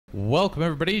Welcome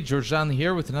everybody, George Donnelly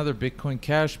here with another Bitcoin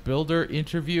Cash Builder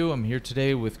interview. I'm here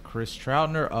today with Chris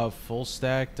Troutner of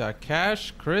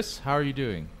FullStack.Cash. Chris, how are you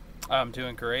doing? I'm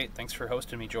doing great. Thanks for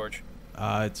hosting me, George.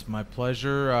 It's my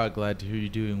pleasure. Glad to hear you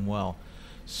doing well.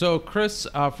 So, Chris,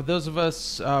 for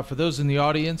those in the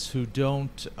audience who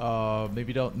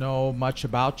maybe don't know much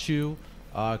about you,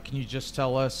 can you just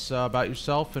tell us about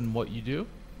yourself and what you do?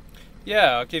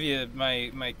 Yeah, I'll give you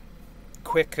my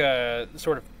quick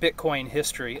sort of Bitcoin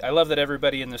history. I love that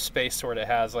everybody in this space sort of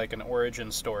has like an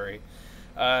origin story.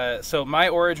 So my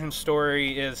origin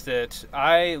story is that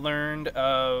I learned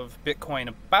of Bitcoin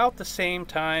about the same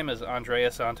time as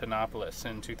Andreas Antonopoulos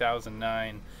in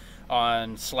 2009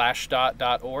 on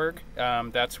slashdot.org.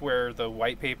 That's where the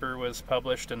white paper was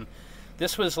published, and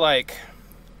this was like,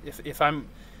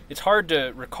 it's hard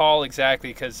to recall exactly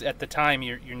because at the time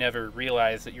you never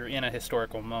realize that you're in a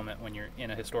historical moment when you're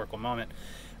in a historical moment.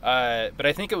 But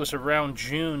I think it was around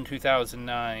June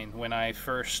 2009 when I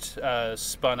first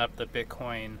spun up the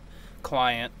Bitcoin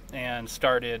client and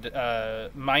started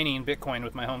mining Bitcoin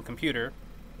with my home computer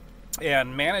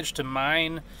and managed to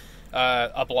mine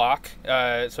a block.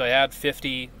 So I had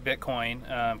 50 Bitcoin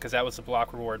because that was the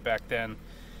block reward back then.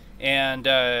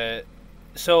 And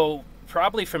so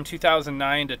probably from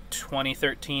 2009 to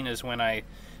 2013 is when I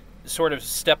sort of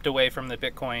stepped away from the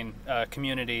Bitcoin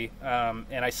community,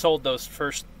 and I sold those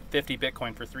first 50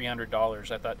 Bitcoin for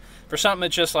 $300. I thought for something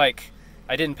that's just like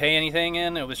I didn't pay anything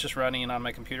in, it was just running on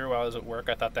my computer while I was at work.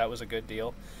 I thought that was a good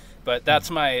deal, but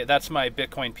that's my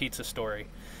Bitcoin pizza story,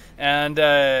 and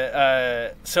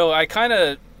so I kind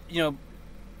of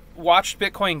watched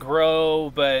Bitcoin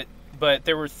grow, but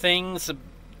there were things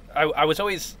I was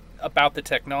always about the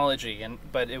technology,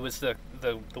 but it was the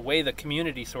way the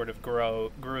community sort of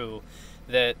grew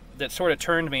that sort of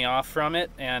turned me off from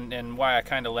it, and why I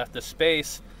kind of left the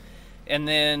space. And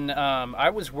then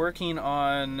I was working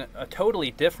on a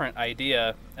totally different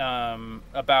idea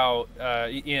about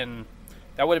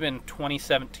that would have been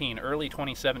 2017, early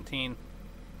 2017.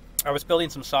 I was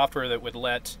building some software that would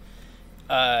let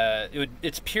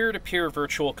it's peer-to-peer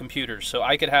virtual computers, so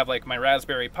I could have like my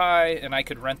Raspberry Pi and I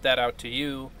could rent that out to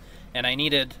you. And I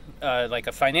needed like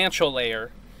a financial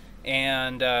layer,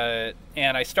 and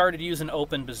I started using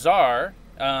OpenBazaar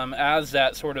as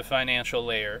that sort of financial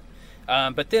layer.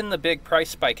 But then the big price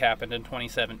spike happened in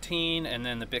 2017, and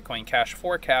then the Bitcoin Cash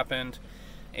fork happened,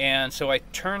 and so I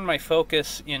turned my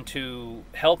focus into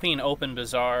helping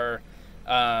OpenBazaar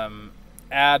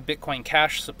add Bitcoin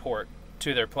Cash support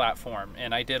to their platform.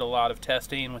 And I did a lot of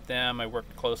testing with them. I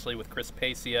worked closely with Chris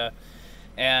Pacia,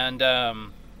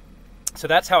 and so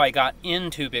that's how I got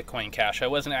into Bitcoin Cash. I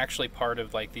wasn't actually part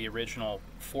of like the original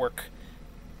fork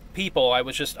people. I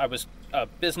was a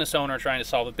business owner trying to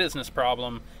solve a business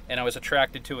problem, and I was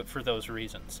attracted to it for those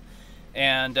reasons.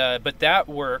 And but that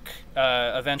work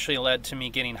eventually led to me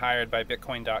getting hired by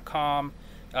Bitcoin.com,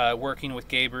 working with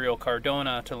Gabriel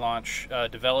Cardona to launch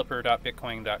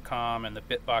developer.bitcoin.com and the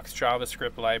Bitbox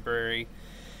JavaScript library.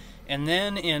 And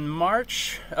then in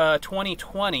March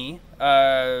 2020,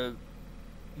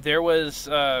 there was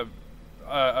a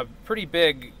pretty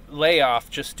big layoff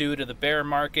just due to the bear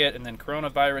market and then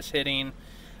coronavirus hitting.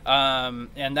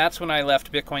 And that's when I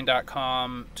left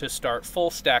Bitcoin.com to start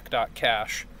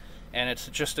FullStack.Cash. And it's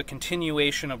just a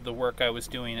continuation of the work I was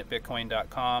doing at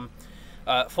Bitcoin.com.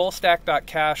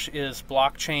 FullStack.Cash is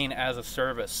blockchain as a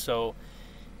service. So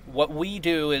what we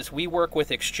do is we work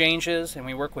with exchanges and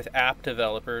we work with app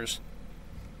developers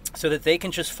so that they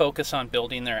can just focus on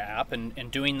building their app and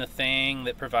doing the thing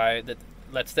that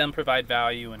lets them provide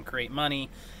value and create money.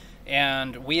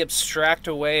 And we abstract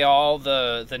away all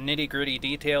the nitty-gritty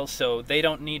details, so they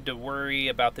don't need to worry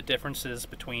about the differences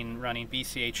between running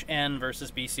BCHN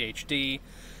versus BCHD.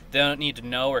 They don't need to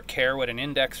know or care what an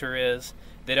indexer is.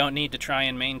 They don't need to try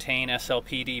and maintain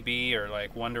SLPDB or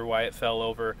like wonder why it fell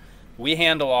over. We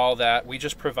handle all that. We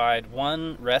just provide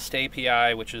one REST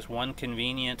API, which is one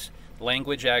convenient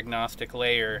language agnostic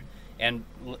layer and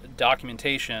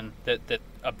documentation that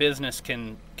a business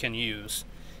can use,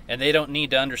 and they don't need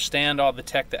to understand all the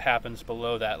tech that happens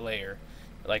below that layer.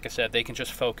 Like I said, they can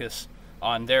just focus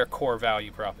on their core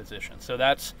value proposition. So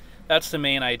that's the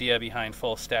main idea behind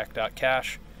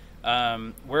FullStack.Cash.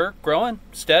 We're growing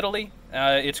steadily.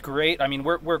 It's great. I mean,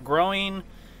 we're growing.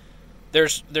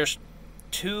 There's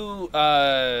two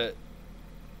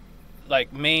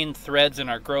like main threads in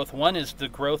our growth. One is the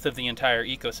growth of the entire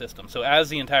ecosystem. So as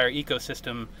the entire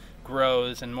ecosystem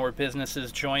grows and more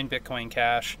businesses join Bitcoin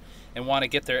Cash and want to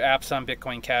get their apps on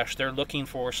Bitcoin Cash, they're looking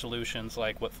for solutions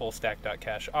like what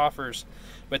FullStack.Cash offers.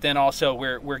 But then also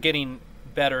we're getting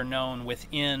better known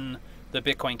within the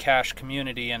Bitcoin Cash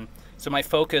community, and So my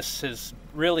focus has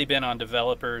really been on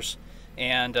developers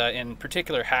and in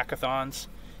particular hackathons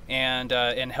and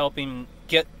helping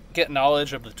get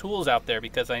knowledge of the tools out there,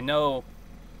 because I know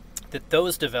that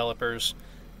those developers,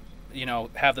 you know,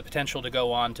 have the potential to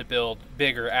go on to build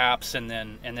bigger apps and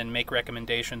then make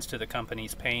recommendations to the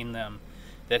companies paying them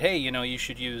that, hey, you know, you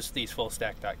should use these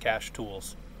FullStack.Cash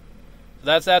tools.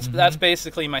 That's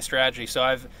basically my strategy. So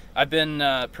I've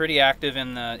been pretty active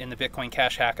in the Bitcoin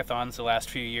Cash hackathons the last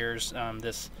few years.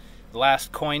 This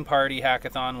last CoinParty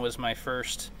hackathon was my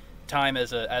first time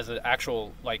as an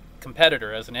actual like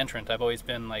competitor, as an entrant. I've always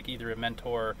been like either a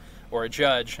mentor or a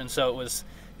judge, and so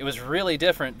it was really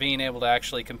different being able to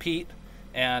actually compete,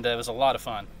 and it was a lot of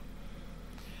fun.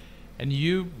 And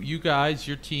you guys,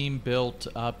 your team built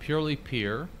Purely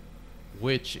Peer,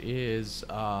 which is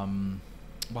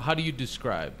well, how do you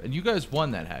describe? And you guys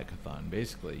won that hackathon,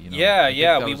 basically. You know,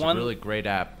 yeah, we won. A really great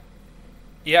app.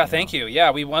 Yeah, thank you.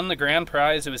 Yeah, we won the grand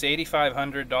prize. It was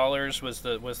 $8,500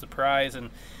 was the prize, and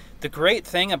the great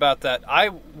thing about that, I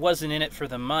wasn't in it for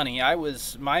the money.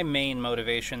 My main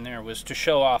motivation there was to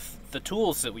show off the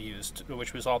tools that we used,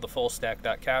 which was all the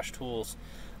FullStack.Cash tools.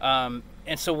 And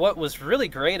so what was really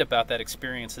great about that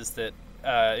experience is that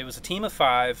it was a team of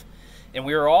 5, and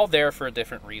we were all there for a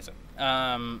different reason.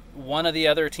 One of the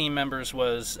other team members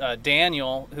was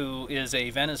Daniel, who is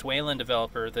a Venezuelan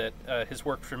developer that has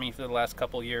worked for me for the last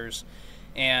couple years.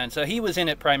 And so he was in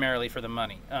it primarily for the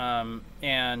money.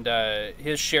 And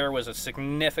his share was a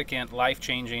significant,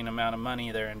 life-changing amount of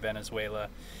money there in Venezuela.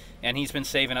 And he's been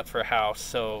saving up for a house.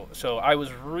 So I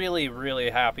was really,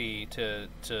 really happy to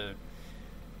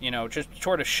you know, just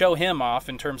sort of show him off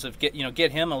in terms of get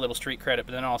him a little street credit,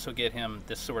 but then also get him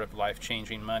this sort of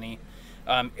life-changing money.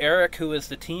 Eric, who is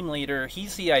the team leader,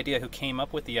 he's the idea who came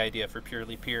up with the idea for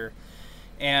Purely Peer,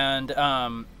 and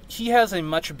he has a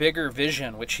much bigger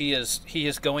vision, which he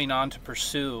is going on to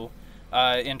pursue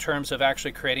in terms of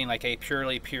actually creating like a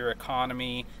purely peer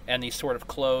economy and these sort of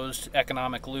closed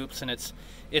economic loops, and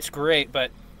it's great.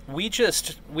 But we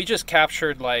just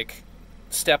captured like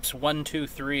steps 1, 2,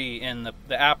 3 in the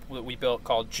app that we built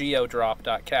called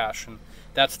geodrop.cash, and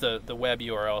that's the web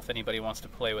URL if anybody wants to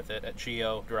play with it, at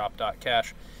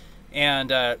geodrop.cash. And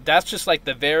that's just like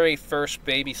the very first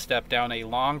baby step down a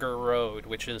longer road,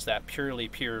 which is that Purely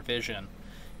Peer vision.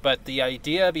 But the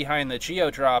idea behind the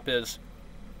geodrop is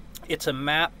it's a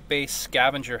map-based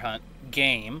scavenger hunt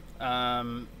game,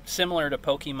 similar to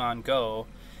Pokemon Go,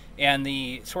 and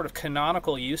the sort of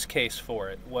canonical use case for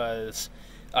it was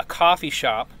a coffee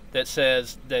shop that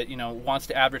says that, you know, wants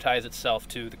to advertise itself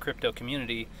to the crypto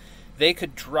community. They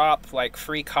could drop like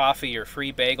free coffee or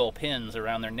free bagel pins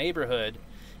around their neighborhood,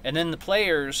 and then the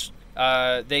players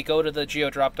they go to the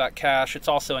geodrop.cash. It's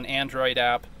also an Android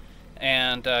app,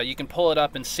 and you can pull it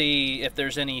up and see if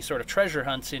there's any sort of treasure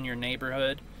hunts in your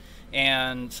neighborhood.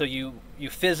 And so you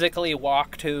physically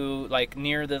walk to like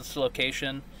near this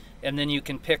location, and then you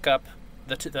can pick up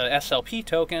the SLP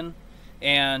token.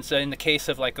 And so in the case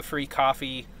of like a free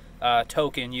coffee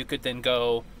token, you could then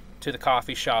go to the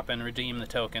coffee shop and redeem the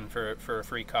token for a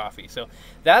free coffee. So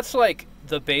that's like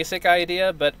the basic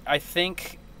idea, but I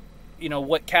think, you know,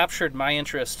 what captured my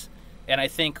interest, and I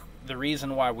think the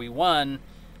reason why we won,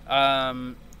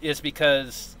 is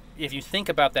because if you think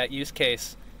about that use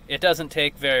case, it doesn't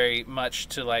take very much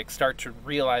to like start to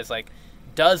realize like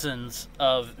dozens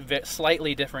of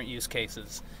slightly different use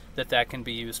cases that can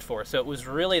be used for. So it was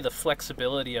really the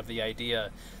flexibility of the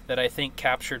idea that I think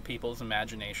captured people's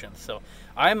imagination. So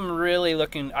I'm really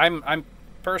looking, I'm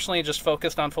personally just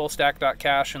focused on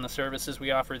FullStack.Cash and the services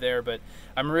we offer there, but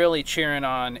I'm really cheering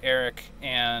on Eric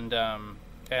and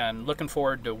looking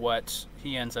forward to what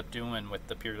he ends up doing with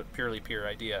the Purely Peer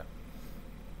idea.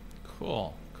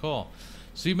 Cool.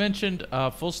 So you mentioned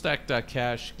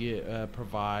FullStack.Cash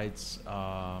provides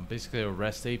basically a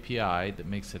REST API that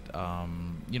makes it a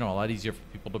lot easier for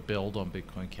people to build on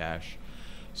Bitcoin Cash.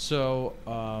 So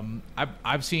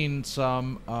I've seen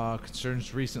some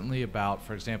concerns recently about,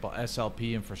 for example,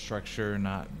 SLP infrastructure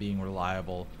not being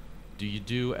reliable. Do you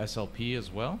do SLP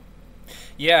as well?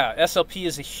 Yeah, SLP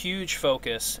is a huge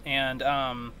focus,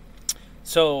 and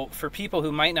so for people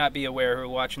who might not be aware who are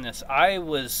watching this, I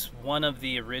was one of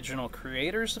the original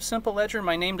creators of Simple Ledger.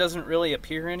 My name doesn't really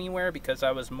appear anywhere because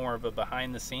I was more of a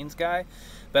behind-the-scenes guy,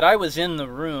 but I was in the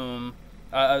room.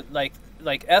 Like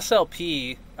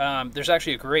SLP, there's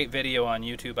actually a great video on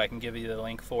YouTube I can give you the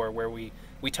link for, where we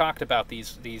talked about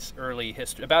these early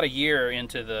history. About a year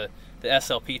into the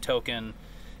SLP token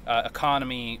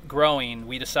economy growing,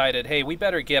 we decided, hey, we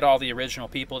better get all the original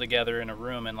people together in a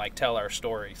room and like tell our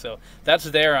story. So that's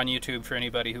there on YouTube for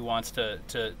anybody who wants to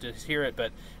hear it.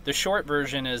 But the short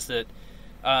version is that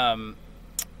Jan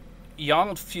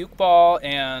Fuchball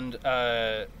and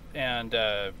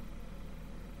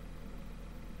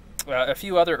a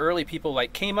few other early people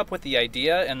like came up with the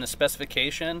idea and the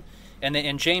specification,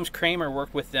 and James Kramer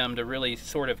worked with them to really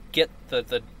sort of get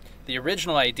the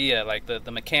original idea, like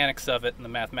the mechanics of it and the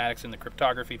mathematics and the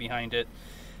cryptography behind it,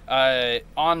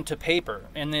 onto paper.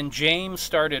 And then James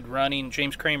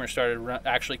Kramer started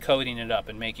actually coding it up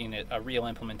and making it a real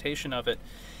implementation of it.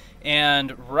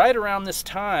 And right around this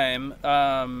time,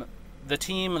 the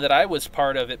team that I was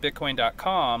part of at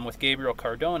Bitcoin.com with Gabriel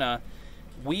Cardona,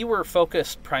 we were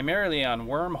focused primarily on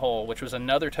Wormhole, which was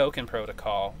another token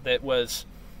protocol that was,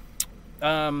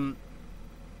 it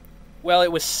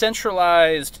was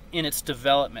centralized in its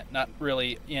development, not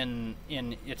really in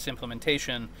its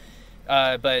implementation.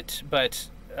 But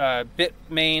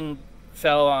Bitmain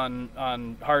fell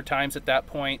on hard times at that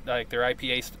point. Like their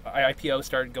IPO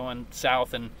started going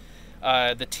south, and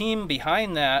the team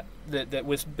behind that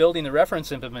was building the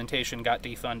reference implementation got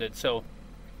defunded. So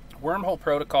Wormhole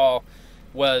protocol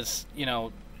was,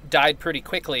 died pretty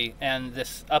quickly, and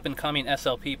this up and coming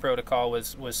SLP protocol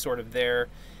was sort of there.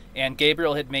 And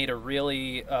Gabriel had made a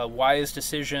really wise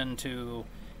decision to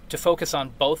focus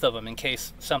on both of them in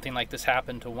case something like this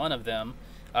happened to one of them.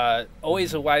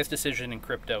 Always a wise decision in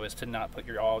crypto is to not put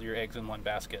all your eggs in one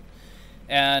basket.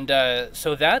 And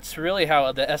so that's really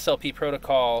how the SLP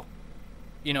protocol,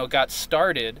 got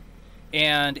started.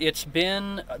 And it's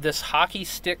been this hockey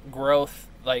stick growth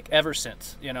like ever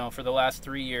since, for the last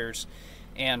 3 years.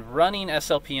 And running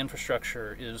SLP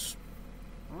infrastructure is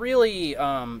really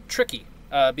tricky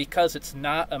because it's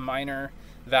not a miner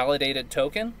validated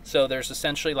token. So there's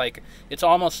essentially it's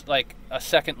almost like a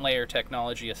second layer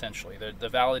technology essentially. The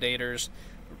validators,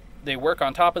 they work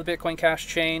on top of the Bitcoin Cash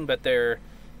chain, but they're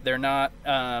not,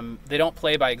 they don't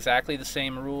play by exactly the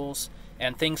same rules,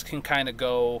 and things can kind of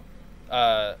go,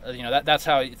 that's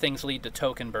how things lead to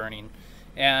token burning.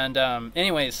 And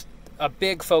anyways, a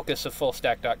big focus of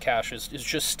FullStack.Cash is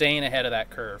just staying ahead of that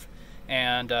curve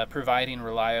and providing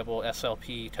reliable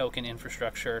SLP token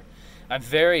infrastructure. I'm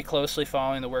very closely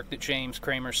following the work that James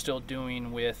Kramer's still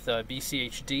doing with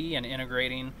BCHD and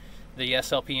integrating the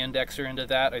SLP indexer into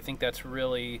that. I think that's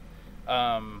really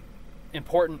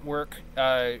important work.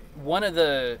 One of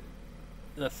the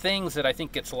things that I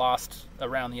think gets lost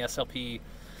around the SLP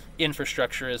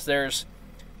infrastructure is there's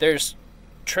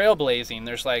trailblazing.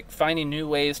 There's finding new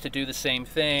ways to do the same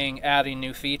thing, adding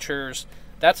new features.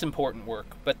 That's important work.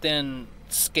 But then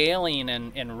scaling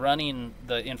and running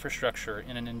the infrastructure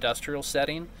in an industrial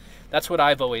setting, that's what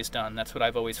I've always done. That's what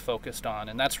I've always focused on.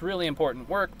 And that's really important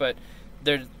work, but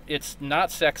it's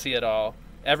not sexy at all.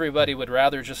 Everybody would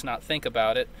rather just not think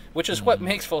about it, which is what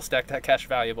makes FullStack.Cash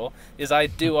valuable, is I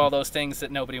do all those things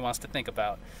that nobody wants to think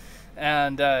about.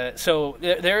 And so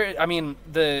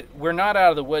we're not out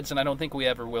of the woods, and I don't think we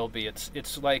ever will be.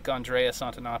 It's like Andreas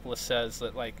Antonopoulos says,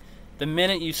 that the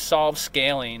minute you solve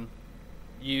scaling,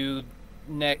 you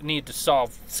need to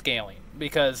solve scaling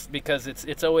because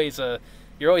it's always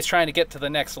you're always trying to get to the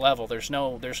next level. There's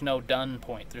no done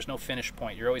point. There's no finish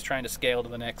point. You're always trying to scale to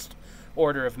the next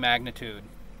order of magnitude.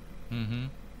 Mm-hmm.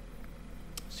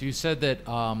 So you said that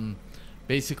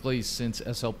basically since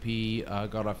SLP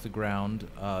got off the ground,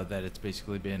 that it's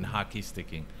basically been hockey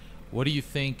sticking. What do you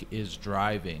think is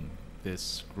driving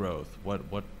this growth?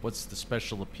 What's the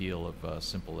special appeal of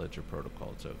simple ledger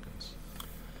protocol tokens?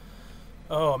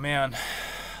 Oh man,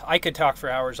 I could talk for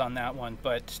hours on that one,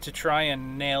 but to try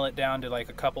and nail it down to a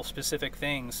couple specific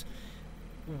things,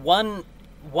 one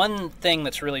thing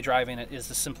that's really driving it is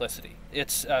the simplicity.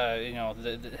 It's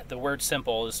the word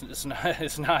simple is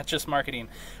not just marketing.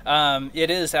 It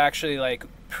is actually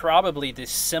probably the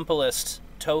simplest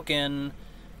token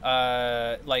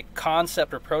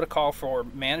concept or protocol for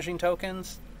managing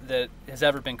tokens that has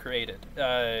ever been created.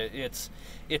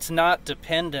 It's not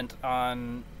dependent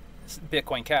on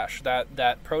Bitcoin Cash.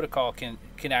 That protocol can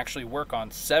actually work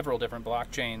on several different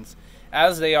blockchains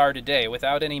as they are today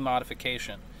without any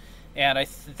modification. And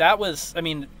that was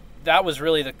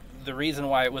really the reason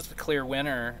why it was the clear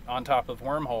winner on top of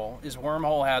Wormhole. Is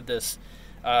Wormhole had this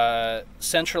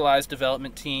centralized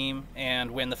development team,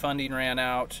 and when the funding ran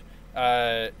out,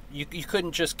 you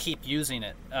couldn't just keep using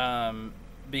it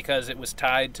because it was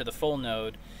tied to the full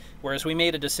node. Whereas we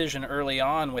made a decision early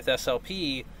on with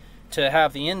SLP to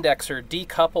have the indexer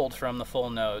decoupled from the full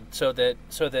node, so that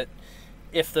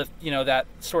if that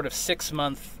sort of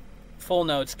 6-month full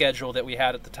node schedule that we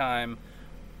had at the time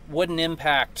wouldn't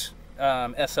impact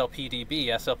SLPDB.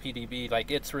 SLPDB,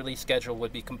 its release schedule,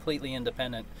 would be completely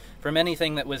independent from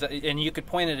anything that was, and you could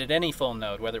point it at any full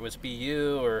node, whether it was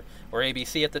BU or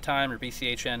ABC at the time, or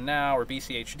BCHN now, or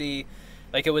BCHD.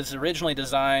 Like, it was originally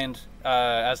designed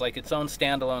as like its own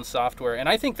standalone software, and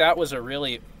I think that was a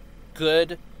really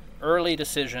good early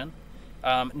decision.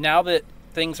 Now that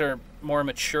things are more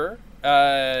mature,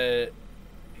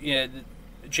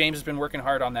 James has been working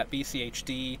hard on that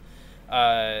BCHD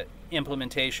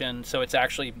implementation, so it's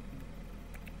actually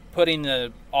putting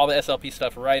all the SLP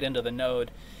stuff right into the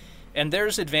node. And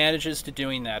there's advantages to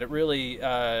doing that. It really,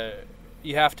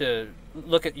 you have to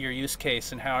look at your use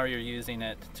case and how you're using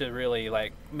it to really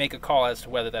like make a call as to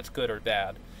whether that's good or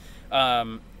bad.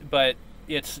 But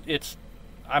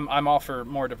I'm all for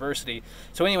more diversity.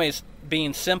 So anyways,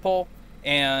 being simple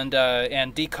and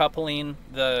decoupling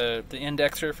the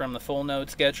indexer from the full node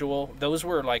schedule, those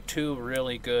were like two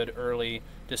really good early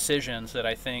decisions that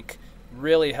I think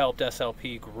really helped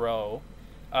SLP grow.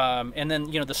 And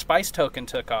then, the Spice token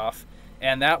took off,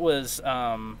 and that was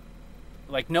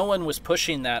like no one was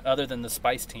pushing that other than the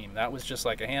Spice team. That was just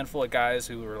like a handful of guys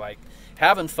who were like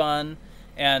having fun,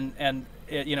 and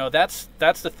that's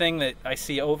the thing that I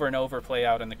see over and over play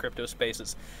out in the crypto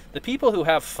spaces. The people who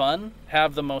have fun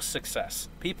have the most success.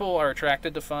 People are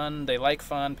attracted to fun. They like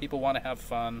fun. People want to have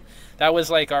fun. That was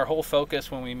like our whole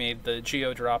focus when we made the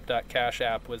geodrop.cash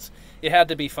app, was it had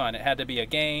to be fun. It had to be a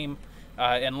game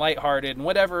and lighthearted, and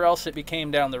whatever else it became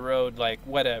down the road, like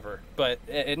whatever. But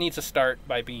it needs to start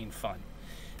by being fun.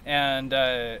 And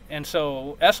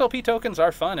so SLP tokens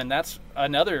are fun, and that's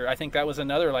another. I think that was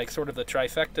another like sort of the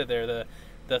trifecta there.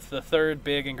 The third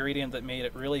big ingredient that made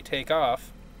it really take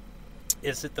off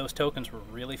is that those tokens were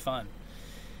really fun.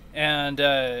 And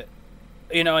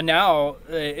and now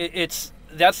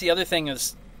that's the other thing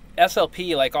is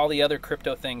SLP, like all the other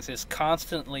crypto things, is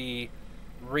constantly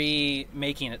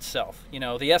remaking itself. The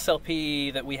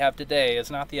SLP that we have today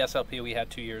is not the SLP we had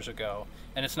 2 years ago,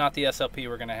 and it's not the SLP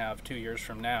we're going to have 2 years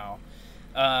from now.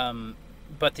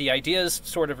 But the ideas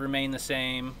sort of remain the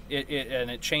same, and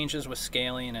it changes with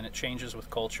scaling, and it changes with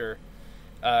culture.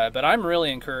 But I'm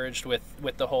really encouraged with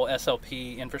the whole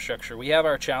SLP infrastructure. We have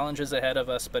our challenges ahead of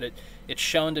us, but it's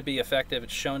shown to be effective.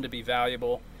 It's shown to be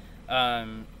valuable.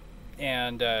 And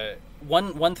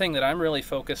one thing that I'm really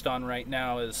focused on right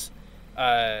now is,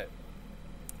 well,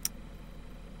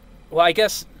 I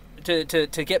guess to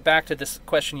get back to this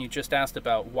question you just asked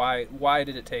about why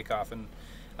did it take off, and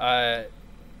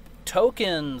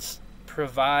tokens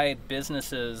provide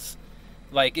businesses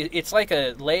like it's like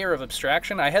a layer of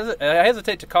abstraction. I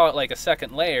hesitate to call it like a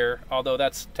second layer, although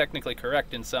that's technically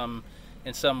correct in some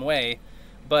way.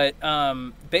 But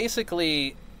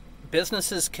basically,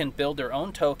 businesses can build their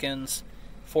own tokens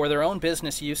for their own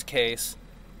business use case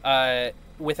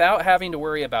without having to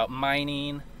worry about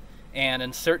mining, and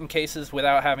in certain cases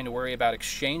without having to worry about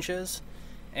exchanges.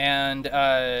 And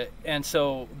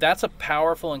so that's a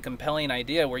powerful and compelling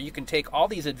idea where you can take all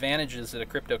these advantages that a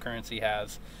cryptocurrency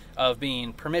has of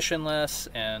being permissionless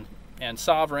and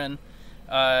sovereign,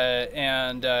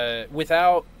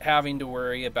 without having to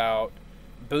worry about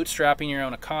bootstrapping your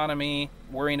own economy,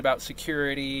 worrying about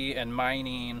security and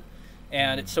mining.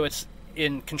 And so it's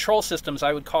in control systems,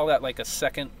 I would call that like a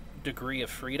second degree of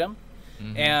freedom.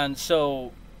 Mm-hmm. And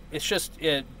so it's just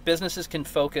businesses can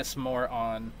focus more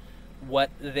on what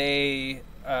they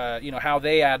how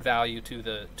they add value to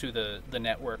the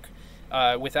network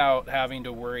without having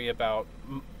to worry about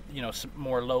some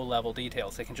more low level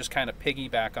details. They can just kind of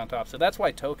piggyback on top. So that's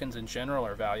why tokens in general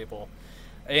are valuable.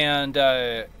 And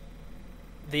the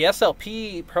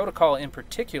SLP protocol in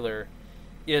particular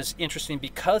is interesting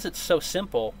because it's so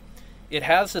simple. It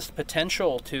has this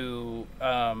potential to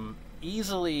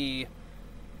easily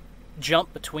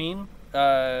jump between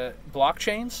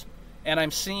blockchains. And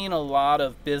I'm seeing a lot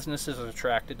of businesses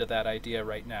attracted to that idea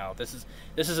right now. This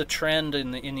is a trend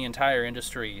in the entire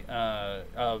industry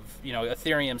of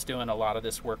Ethereum's doing a lot of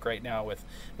this work right now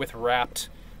with wrapped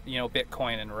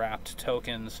Bitcoin and wrapped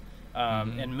tokens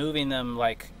and moving them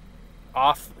like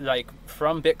off like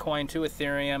from Bitcoin to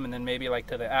Ethereum, and then maybe like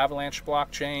to the Avalanche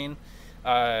blockchain.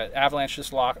 Avalanche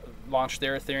just launched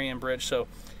their Ethereum bridge, so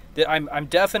I'm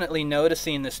definitely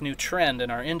noticing this new trend in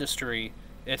our industry.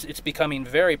 It's becoming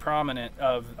very prominent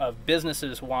of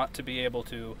businesses want to be able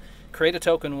to create a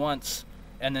token once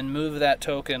and then move that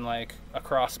token like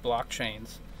across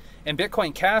blockchains. And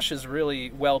Bitcoin Cash is really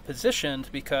well positioned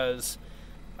because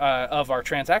of our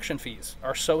transaction fees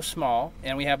are so small,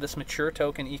 and we have this mature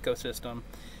token ecosystem.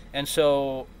 And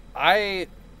so I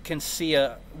can see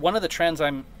one of the trends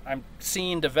I'm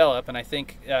seeing develop, and I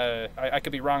think I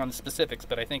could be wrong on the specifics,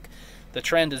 but I think the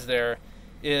trend is there,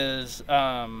 is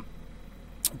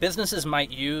businesses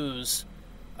might use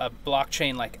a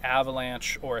blockchain like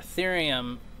Avalanche or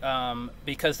Ethereum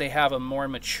because they have a more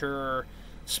mature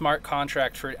smart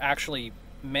contract for actually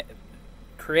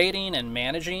creating and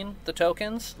managing the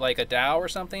tokens, like a DAO or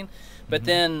something. But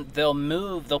then they'll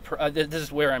move. This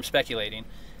is where I'm speculating.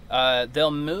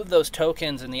 They'll move those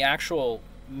tokens, and the actual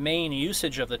main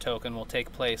usage of the token will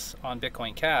take place on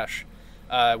Bitcoin Cash,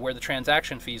 where the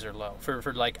transaction fees are low for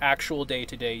like actual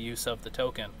day-to-day use of the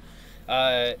token.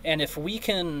 And if we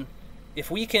can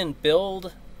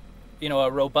build,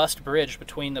 a robust bridge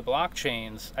between the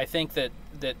blockchains, I think that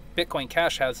Bitcoin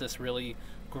Cash has this really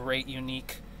great,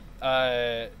 unique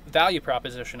value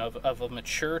proposition of a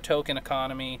mature token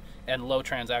economy and low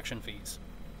transaction fees.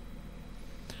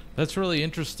 That's really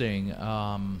interesting.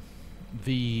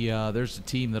 There's a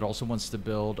team that also wants to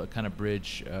build a kind of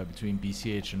bridge between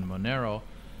BCH and Monero,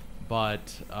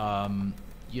 but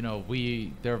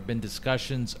there have been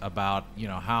discussions about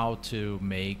how to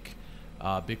make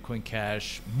Bitcoin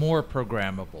Cash more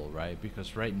programmable, right?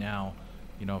 Because right now,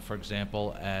 for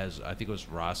example, as I think it was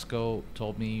Roscoe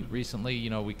told me recently,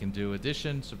 we can do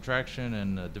addition, subtraction,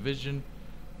 and division,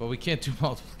 but we can't do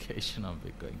multiplication on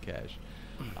Bitcoin Cash.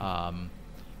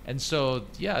 And so,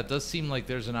 yeah, it does seem like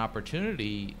there's an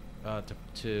opportunity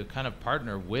to kind of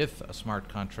partner with a smart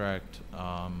contract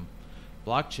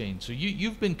blockchain. So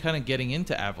you've been kind of getting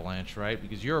into Avalanche, right?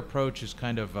 Because your approach is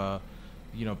kind of,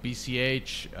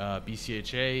 BCH,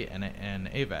 BCHA, and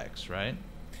AVAX, right?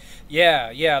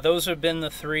 Yeah. Those have been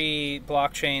the three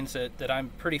blockchains that I'm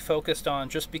pretty focused on,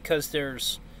 just because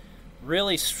there's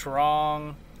really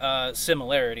strong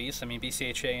similarities. I mean,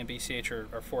 BCHA and BCH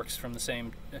are forks from the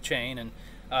same chain, and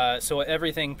so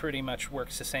everything pretty much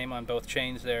works the same on both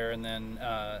chains there. And then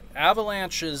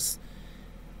Avalanche is,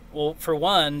 well, for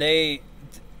one, a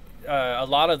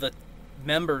lot of the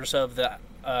members of the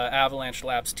Avalanche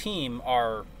Labs team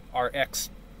are ex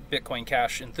Bitcoin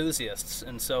Cash enthusiasts,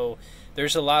 and so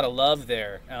there's a lot of love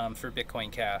there for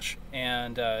Bitcoin Cash,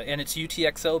 and it's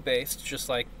UTXO based, just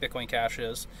like Bitcoin Cash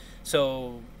is.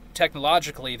 So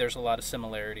technologically, there's a lot of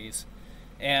similarities,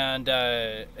 and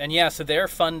yeah, so they're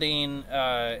funding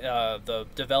the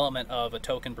development of a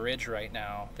token bridge right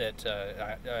now that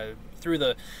through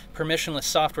the Permissionless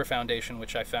Software Foundation,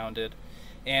 which I founded,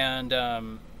 and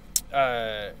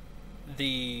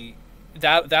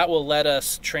that will let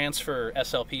us transfer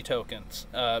SLP tokens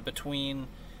between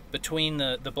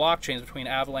the blockchains, between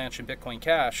Avalanche and Bitcoin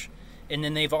Cash. And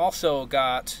then they've also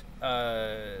got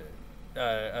an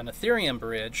Ethereum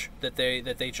bridge that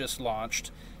they just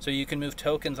launched, so you can move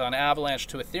tokens on Avalanche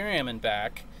to Ethereum and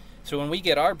back. So when we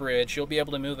get our bridge, you'll be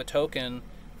able to move a token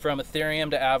from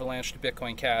Ethereum to Avalanche to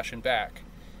Bitcoin Cash and back.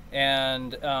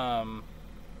 And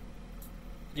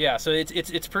yeah, so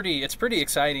it's pretty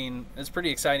exciting. It's pretty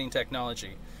exciting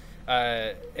technology,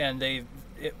 and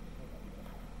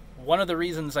one of the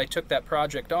reasons I took that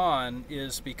project on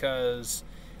is because,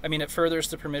 I mean, it furthers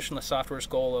the Permissionless Software's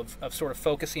goal of sort of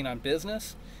focusing on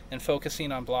business and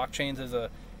focusing on blockchains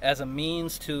as a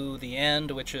means to the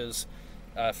end, which is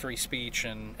free speech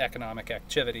and economic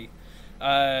activity.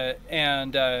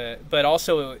 But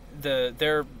also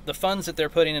the funds that they're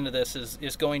putting into this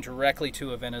is going directly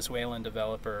to a Venezuelan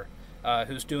developer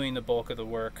who's doing the bulk of the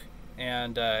work.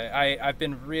 And I've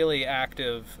been really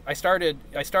active. I started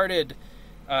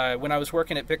when I was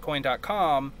working at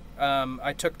Bitcoin.com.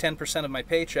 I took 10% of my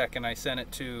paycheck and I sent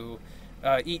it to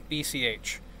Eat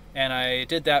BCH, and I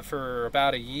did that for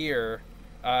about a year.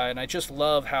 And I just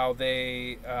love how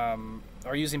they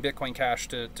are using Bitcoin Cash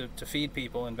to feed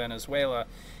people in Venezuela.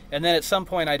 And then at some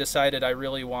point I decided I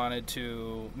really wanted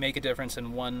to make a difference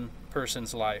in one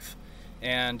person's life.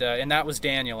 And that was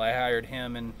Daniel. I hired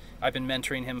him, and I've been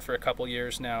mentoring him for a couple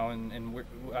years now, and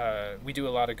we do a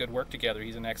lot of good work together.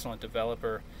 He's an excellent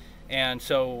developer. And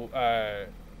so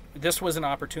this was an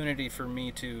opportunity for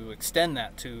me to extend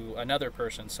that to another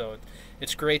person. So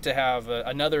it's great to have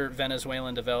another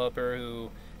Venezuelan developer who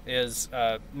is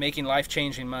making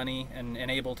life-changing money and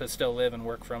able to still live and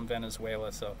work from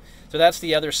Venezuela. So that's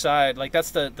the other side. Like,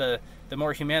 that's the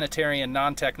more humanitarian,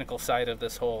 non-technical side of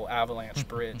this whole Avalanche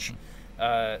bridge.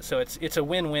 So it's a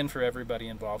win-win for everybody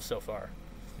involved so far.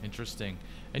 Interesting.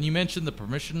 And you mentioned the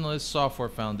Permissionless Software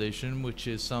Foundation, which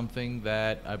is something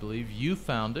that I believe you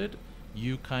founded.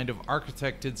 You kind of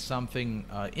architected something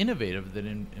innovative that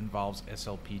involves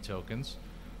SLP tokens.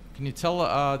 Can you tell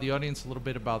the audience a little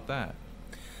bit about that?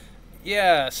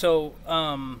 Yeah, so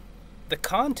the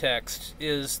context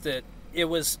is that it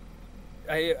was,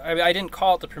 I didn't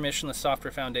call it the Permissionless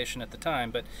Software Foundation at the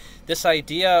time, but this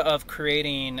idea of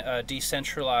creating a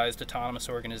decentralized autonomous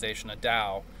organization, a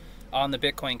DAO, on the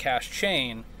Bitcoin Cash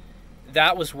chain,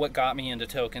 that was what got me into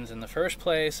tokens in the first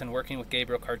place, and working with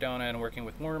Gabriel Cardona and working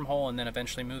with Wormhole, and then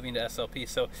eventually moving to SLP.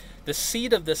 So the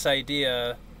seed of this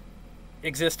idea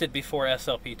existed before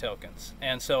SLP tokens,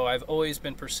 and so I've always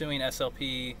been pursuing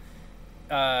SLP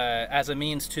as a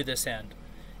means to this end.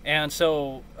 And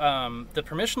so the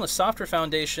Permissionless Software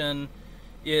Foundation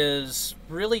is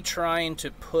really trying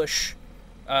to push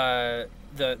the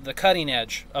cutting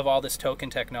edge of all this token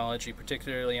technology,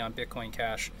 particularly on Bitcoin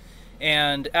Cash.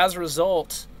 And as a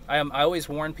result, I always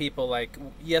warn people, like,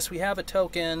 yes, we have a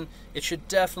token. It should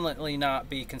definitely not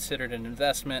be considered an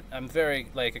investment. I'm very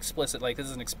explicit, like, this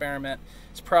is an experiment.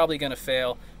 It's probably going to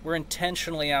fail. We're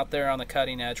intentionally out there on the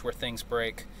cutting edge where things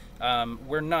break.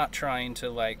 We're not trying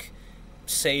to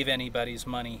save anybody's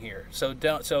money here. So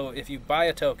if you buy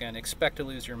a token, expect to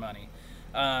lose your money.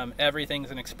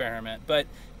 Everything's an experiment. But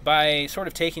by sort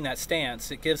of taking that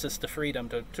stance, it gives us the freedom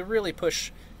to really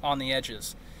push on the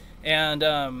edges.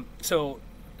 And so,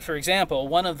 for example,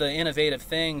 one of the innovative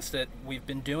things that we've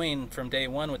been doing from day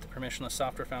one with the Permissionless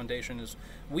Software Foundation is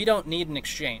we don't need an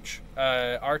exchange.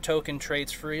 Our token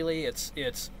trades freely.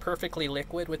 It's perfectly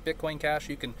liquid with Bitcoin Cash.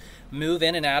 You can move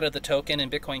in and out of the token in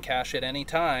Bitcoin Cash at any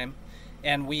time.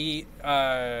 And we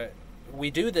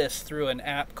do this through an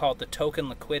app called the Token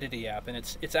Liquidity app, and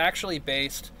it's actually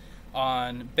based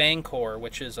on Bancor,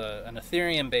 which is an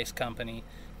Ethereum-based company.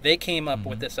 They came up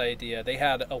with this idea. They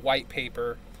had a white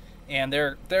paper, and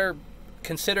they're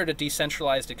considered a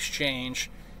decentralized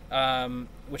exchange,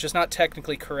 which is not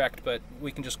technically correct, but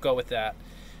we can just go with that.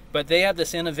 But they have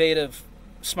this innovative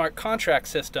smart contract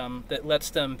system that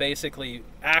lets them basically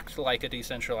act like a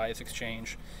decentralized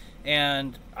exchange.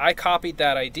 And I copied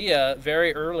that idea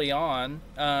very early on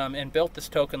and built this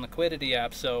token liquidity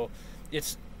app. So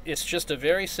it's just a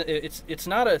it's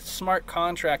not a smart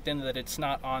contract in that it's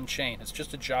not on chain. It's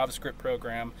just a JavaScript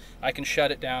program. I can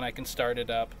shut it down. I can start it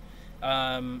up.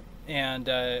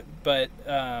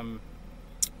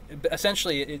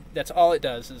 Essentially, that's all it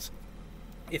does. Is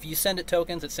if you send it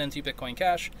tokens, it sends you Bitcoin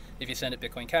Cash. If you send it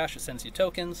Bitcoin Cash, it sends you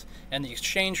tokens. And the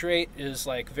exchange rate is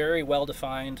very well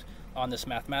defined on this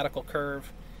mathematical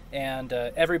curve, and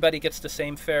everybody gets the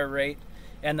same fair rate.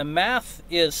 And the math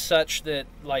is such that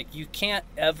you can't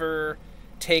ever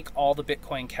take all the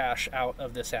Bitcoin Cash out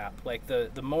of this app.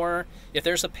 The more, if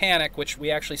there's a panic, which we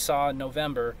actually saw in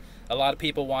November, a lot of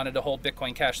people wanted to hold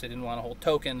Bitcoin Cash. They didn't want to hold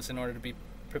tokens in order to be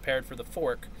prepared for the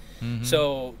fork.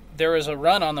 So there was a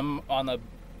run on the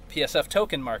PSF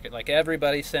token market.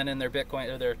 Everybody sent in their Bitcoin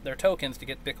or their tokens to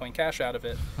get Bitcoin Cash out of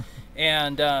it.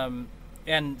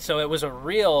 And so it was a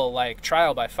real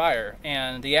trial by fire,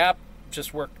 and the app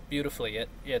just worked beautifully.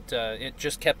 It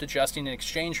just kept adjusting the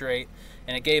exchange rate,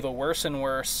 and it gave a worse and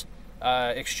worse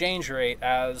exchange rate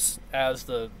as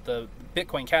the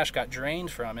Bitcoin Cash got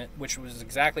drained from it, which was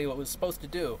exactly what it was supposed to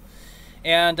do.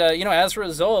 And as a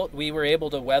result, we were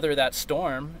able to weather that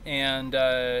storm and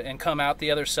come out the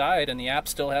other side, and the app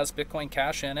still has Bitcoin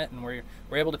Cash in it, and we're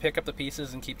able to pick up the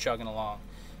pieces and keep chugging along.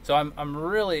 So I'm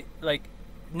really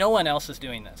no one else is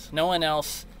doing this. No one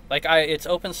else, it's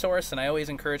open source, and I always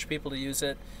encourage people to use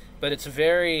it, but it's a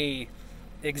very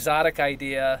exotic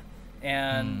idea,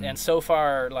 and so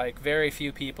far, very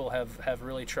few people have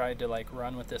really tried to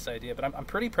run with this idea. But I'm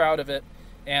pretty proud of it,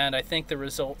 and I think the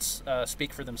results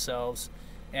speak for themselves.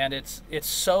 And it's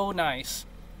so nice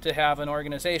to have an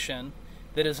organization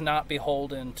that is not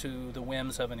beholden to the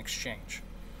whims of an exchange.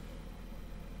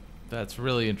 That's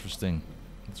really interesting.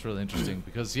 It's really interesting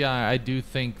because I do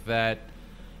think that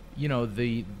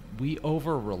we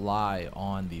over rely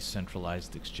on these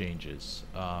centralized exchanges.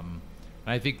 And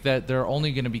I think that they're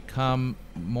only going to become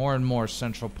more and more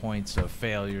central points of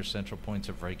failure, central points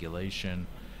of regulation.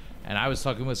 And I was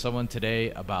talking with someone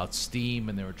today about Steam,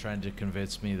 and they were trying to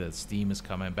convince me that Steam is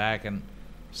coming back. And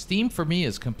Steam for me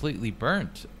is completely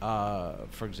burnt,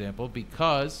 for example,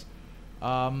 because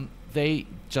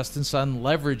Justin Sun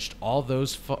leveraged all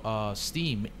those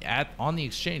Steam on the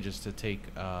exchanges to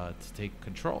take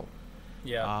control.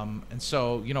 Yeah. And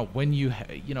so when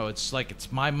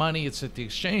it's my money, it's at the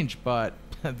exchange, but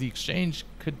the exchange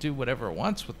could do whatever it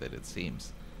wants with it. It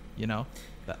seems,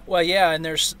 Well, yeah, and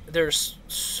it's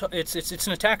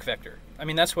an attack vector. I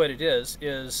mean, that's what it is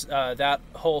that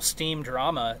whole Steam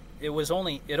drama. It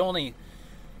only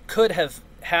could have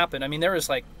happened. I mean, there was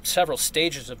several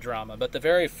stages of drama, but the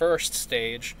very first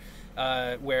stage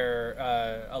where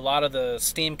a lot of the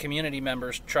Steam community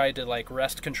members tried to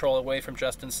wrest control away from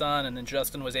Justin Sun, and then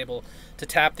Justin was able to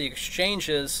tap the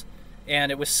exchanges,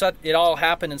 and it all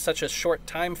happened in such a short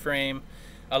time frame.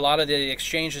 A lot of the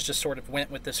exchanges just sort of went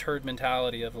with this herd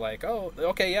mentality of oh,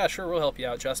 okay, yeah, sure, we'll help you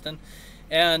out, Justin,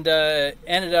 and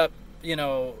ended up,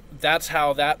 that's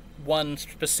how that one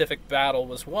specific battle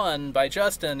was won by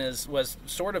Justin. Was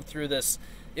sort of through this.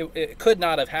 It could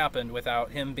not have happened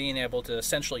without him being able to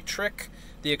essentially trick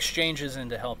the exchanges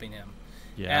into helping him.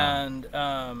 Yeah. And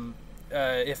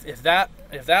if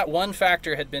that one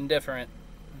factor had been different,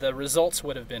 the results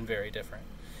would have been very different.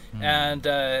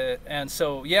 And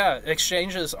so yeah,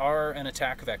 exchanges are an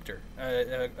attack vector,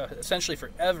 essentially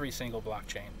for every single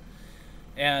blockchain.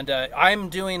 And I'm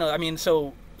doing, I mean,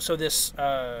 so this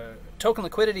token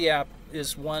liquidity app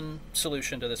is one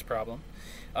solution to this problem.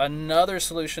 Another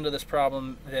solution to this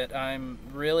problem that I'm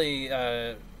really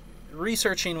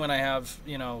researching when I have,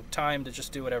 you know, time to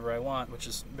just do whatever I want, which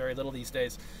is very little these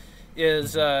days,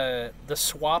 is the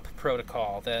swap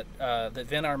protocol that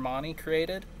Vin Armani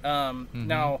created.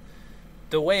 Now,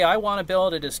 the way I want to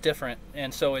build it is different,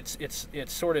 and so it's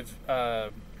sort of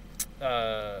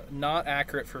not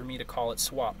accurate for me to call it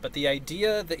swap. But the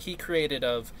idea that he created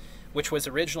which was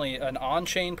originally an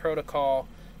on-chain protocol,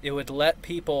 it would let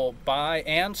people buy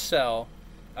and sell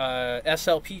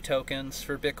SLP tokens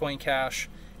for Bitcoin Cash.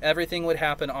 Everything would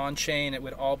happen on-chain. It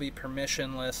would all be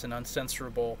permissionless and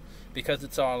uncensorable because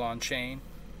it's all on-chain.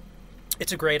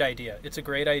 It's a great idea. It's a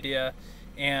great idea.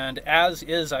 And as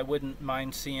is, I wouldn't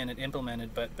mind seeing it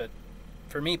implemented. But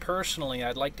for me personally,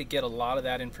 I'd like to get a lot of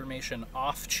that information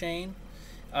off-chain.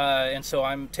 And so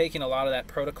I'm taking a lot of that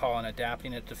protocol and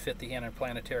adapting it to fit the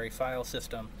interplanetary file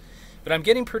system. But I'm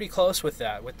getting pretty close with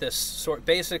that, with this sort.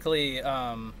 Basically,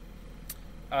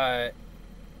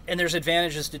 and there's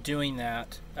advantages to doing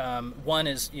that. One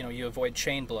is, you know, you avoid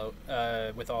chain bloat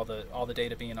with all the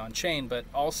data being on chain, but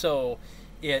also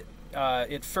it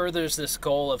furthers this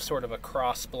goal of sort of a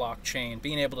cross blockchain,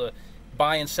 being able to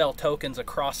buy and sell tokens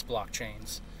across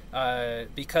blockchains.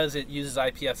 Because it uses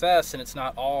IPFS and it's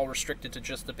not all restricted to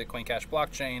just the Bitcoin Cash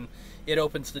blockchain, it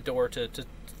opens the door to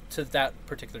that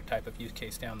particular type of use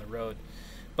case down the road.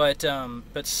 But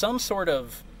some sort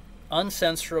of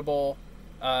uncensorable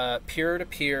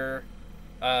peer-to-peer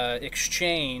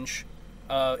exchange.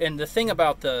 And the thing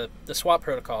about the swap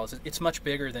protocol is it's much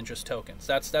bigger than just tokens.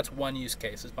 That's one use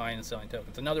case, is buying and selling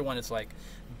tokens. Another one is like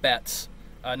bets.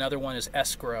 Another one is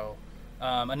escrow.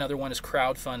 Another one is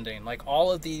crowdfunding. Like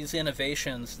all of these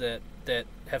innovations that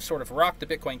have sort of rocked the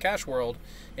Bitcoin Cash world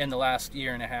in the last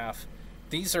year and a half,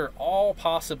 these are all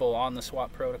possible on the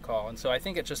swap protocol. And so I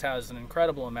think it just has an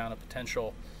incredible amount of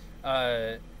potential.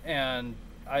 So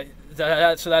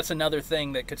that's another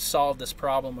thing that could solve this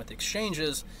problem with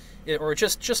exchanges, or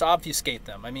just obfuscate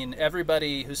them. I mean,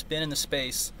 everybody who's been in the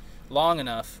space long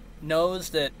enough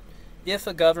knows that if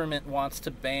a government wants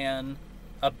to ban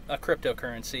a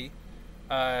cryptocurrency,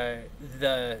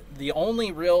 the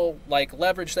only real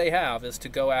leverage they have is to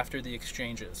go after the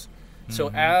exchanges. So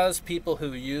as people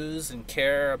who use and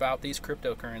care about these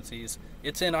cryptocurrencies,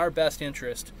 it's in our best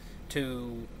interest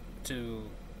to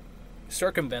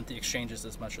circumvent the exchanges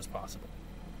as much as possible.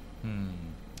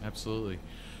 Absolutely.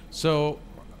 So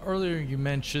earlier you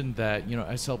mentioned that, you know,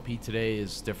 SLP today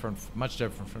is much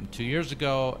different from 2 years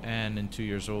ago, and in 2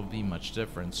 years it will be much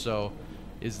different. So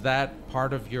is that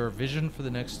part of your vision for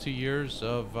the next 2 years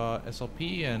of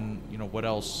SLP? And, you know, what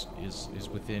else is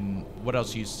within, what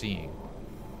else are you seeing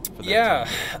for that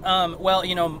time? Well,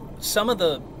 you know, some of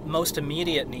the most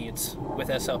immediate needs with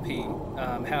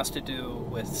SLP has to do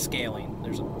with scaling.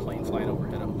 There's a plane flying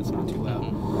overhead. I hope it's not too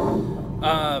loud.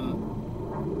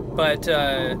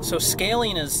 So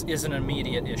scaling is an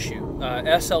immediate issue.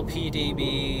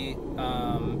 SLPDB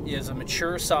is a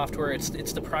mature software.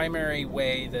 It's the primary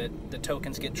way that the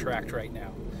tokens get tracked right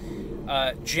now.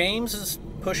 James is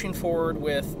pushing forward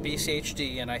with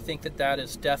BCHD, and I think that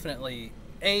is definitely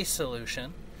a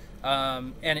solution.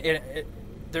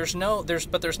 There's not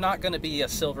going to be a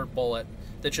silver bullet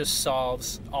that just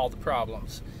solves all the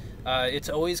problems. It's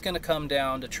always going to come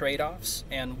down to trade-offs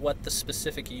and what the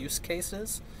specific use case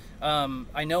is.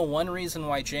 I know one reason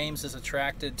why James is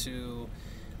attracted to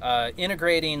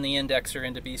integrating the indexer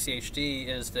into BCHD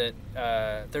is that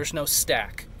there's no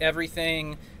stack.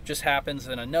 Everything just happens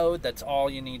in a node. That's all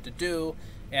you need to do,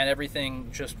 and everything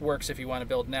just works. If you want to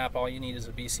build an app, all you need is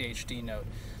a BCHD node.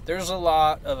 There's a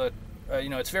lot of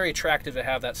it's very attractive to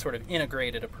have that sort of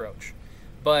integrated approach.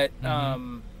 But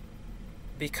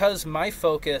because my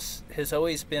focus has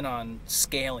always been on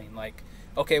scaling, like,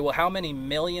 okay, well, how many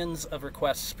millions of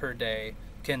requests per day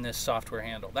can this software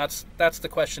handle? That's the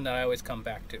question that I always come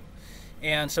back to.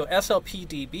 And so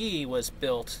SLPDB was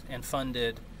built and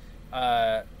funded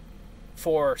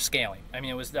for scaling. I mean,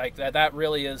 it was like that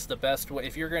really is the best way.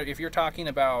 If you're talking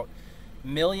about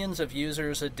millions of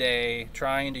users a day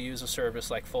trying to use a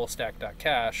service like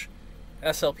FullStack.Cash,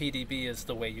 SLPDB is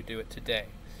the way you do it today.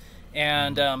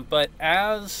 And but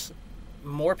as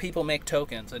more people make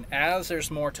tokens, and as there's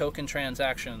more token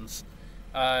transactions,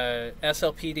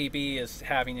 SLPDB is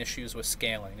having issues with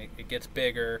scaling. It gets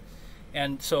bigger,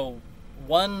 And so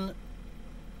one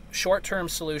short-term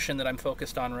solution that I'm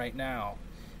focused on right now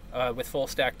with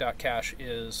FullStack.Cash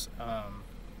is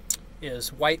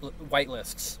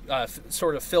whitelists,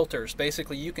 sort of filters.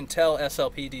 Basically, you can tell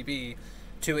SLPDB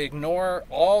to ignore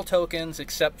all tokens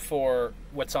except for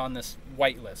what's on this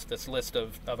whitelist, this list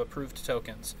of approved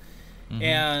tokens. Mm-hmm.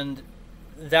 And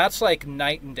that's like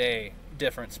night and day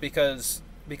difference, because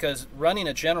running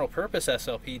a general purpose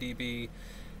SLPDB,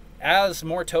 as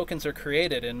more tokens are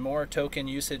created and more token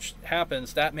usage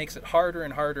happens, that makes it harder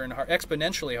and harder and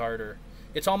exponentially harder.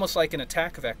 It's almost like an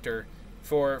attack vector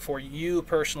for you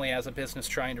personally as a business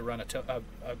trying to run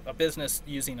a business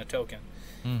using a token.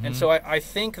 Mm-hmm. And so I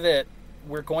think that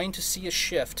we're going to see a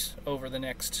shift over the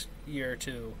next year or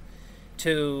two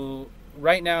to,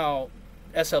 right now,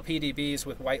 SLPDBs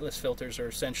with whitelist filters are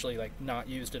essentially like not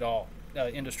used at all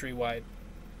industry-wide.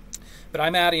 But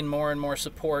I'm adding more and more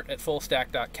support at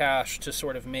FullStack.Cash to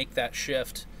sort of make that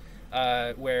shift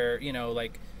where,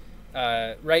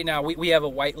 right now we have a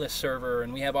whitelist server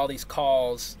and we have all these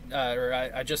calls,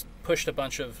 I just pushed a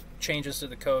bunch of changes to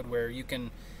the code where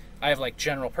I have like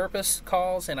general purpose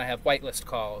calls and I have whitelist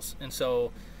calls. And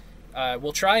so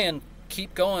we'll try and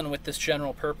keep going with this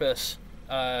general purpose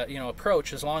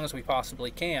approach as long as we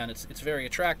possibly can. It's very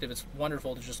attractive. It's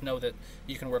wonderful to just know that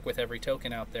you can work with every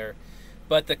token out there.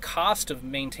 But the cost of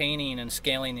maintaining and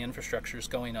scaling the infrastructure is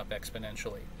going up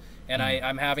exponentially. And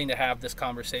I'm having to have this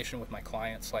conversation with my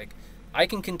clients. Like,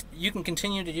 you can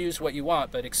continue to use what you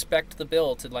want, but expect the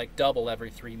bill to like double every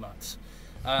 3 months.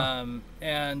 But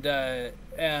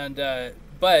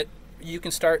you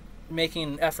can start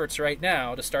making efforts right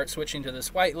now to start switching to this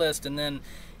whitelist, and then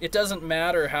it doesn't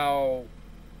matter how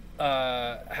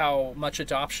much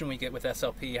adoption we get with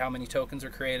SLP, how many tokens are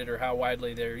created, or how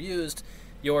widely they're used.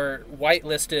 Your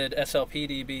whitelisted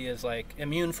SLPDB is like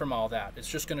immune from all that. It's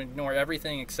just going to ignore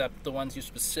everything except the ones you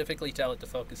specifically tell it to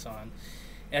focus on,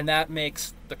 and that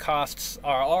makes the costs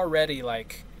are already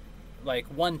like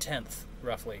 1/10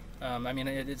 roughly.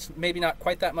 It's maybe not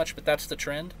quite that much, but that's the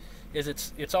trend.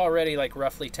 It's already like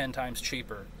roughly 10 times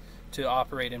cheaper to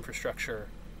operate infrastructure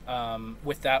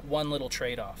with that one little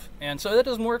trade-off. And so that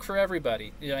doesn't work for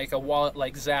everybody. Like a wallet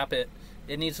like Zapit,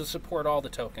 it needs to support all the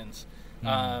tokens.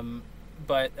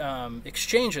 But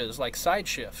exchanges like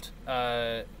SideShift,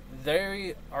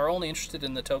 they are only interested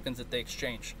in the tokens that they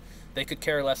exchange. They could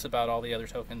care less about all the other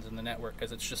tokens in the network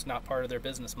because it's just not part of their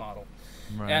business model.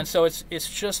 Right. And so it's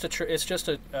just a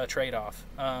trade-off.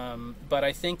 But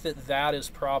I think that is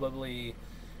probably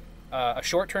a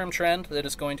short-term trend that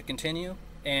is going to continue,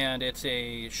 and it's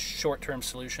a short-term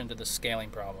solution to the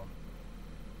scaling problem.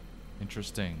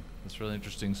 Interesting. That's really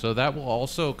interesting. So that will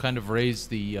also kind of raise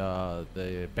the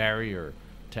barrier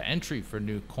to entry for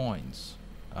new coins,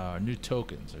 new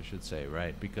tokens, I should say,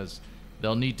 right? Because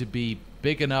they'll need to be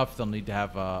big enough. They'll need to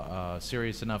have a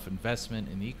serious enough investment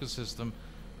in the ecosystem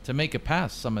to make it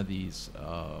past some of these,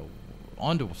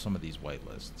 onto some of these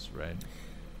whitelists, right?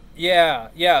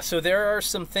 Yeah. So there are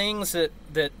some things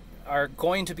that are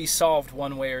going to be solved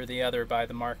one way or the other by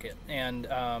the market, and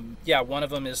one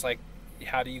of them is like,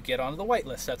 how do you get onto the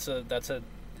whitelist? That's a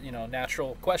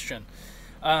natural question,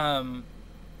 and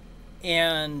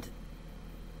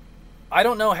I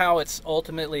don't know how it's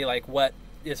ultimately like what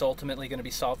is ultimately going to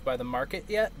be solved by the market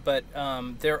yet, but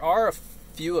there are a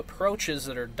few approaches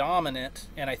that are dominant,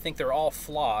 and I think they're all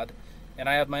flawed. And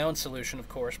I have my own solution, of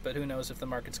course, but who knows if the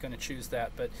market's going to choose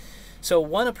that. But so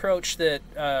one approach that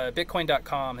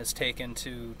Bitcoin.com has taken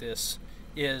to this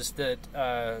is that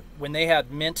when they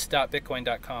had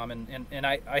mint.bitcoin.com, and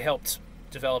I helped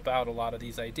develop out a lot of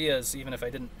these ideas, even if I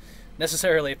didn't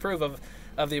necessarily approve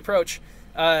of the approach,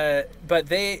 but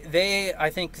they I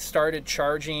think started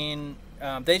charging,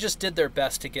 they just did their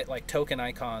best to get like token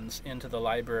icons into the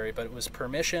library, but it was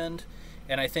permissioned,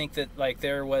 and I think that like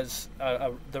there was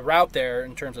the route there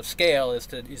in terms of scale is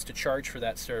to charge for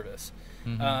that service.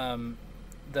 Mm-hmm.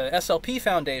 The SLP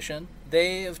Foundation,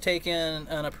 they have taken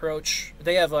an approach.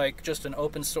 They have like just an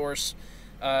open source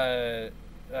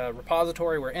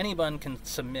repository where anyone can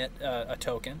submit a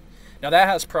token. Now that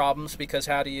has problems because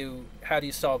how do you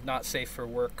solve not safe for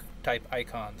work type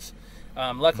icons?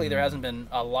 Luckily, there hasn't been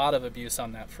a lot of abuse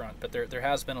on that front, but there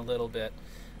has been a little bit.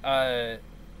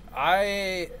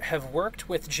 I have worked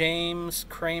with James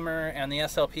Kramer and the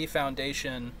SLP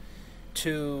Foundation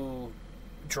to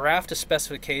draft a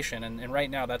specification, and right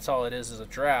now that's all it is a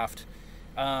draft.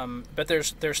 But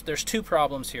there's two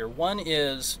problems here. One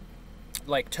is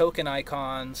like token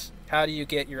icons. How do you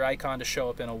get your icon to show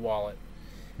up in a wallet?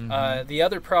 Mm-hmm. The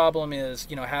other problem is,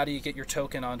 how do you get your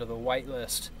token onto the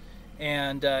whitelist?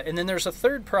 And then there's a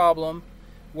third problem,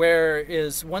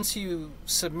 Whereas once you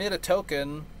submit a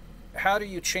token, how do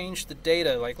you change the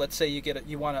data? Like, let's say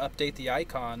you want to update the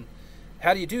icon.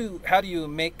 How do you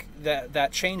make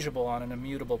that changeable on an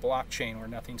immutable blockchain where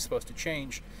nothing's supposed to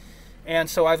change? And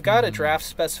so I've got a draft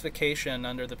specification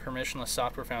under the Permissionless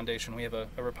Software Foundation. We have a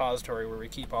repository where we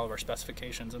keep all of our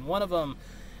specifications, and one of them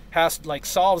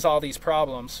solves all these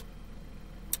problems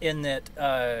in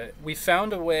that we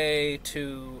found a way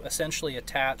to essentially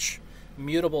attach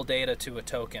mutable data to a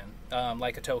token,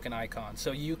 like a token icon.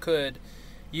 So you could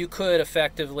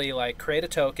effectively create a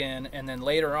token and then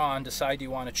later on decide you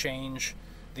want to change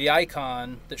the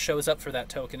icon that shows up for that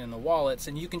token in the wallets,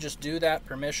 and you can just do that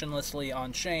permissionlessly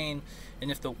on chain, and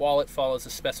if the wallet follows the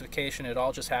specification, it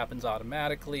all just happens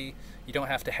automatically. You don't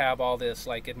have to have all this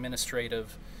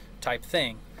administrative type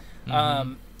thing.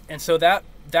 And so that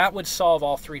would solve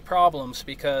all three problems,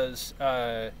 because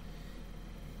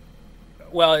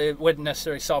well, it wouldn't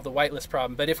necessarily solve the whitelist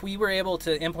problem, but if we were able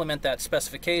to implement that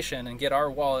specification and get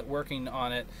our wallet working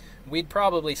on it, we'd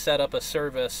probably set up a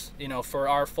service, for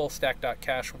our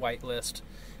FullStack.Cash whitelist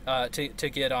to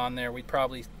get on there. We'd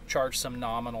probably charge some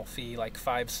nominal fee, like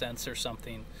 5 cents or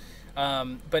something.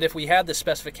 But if we had the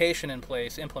specification in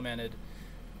place, implemented,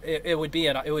 it would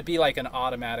be like an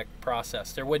automatic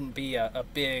process. There wouldn't be a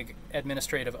big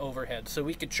administrative overhead, so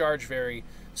we could charge very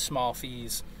small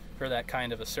fees for that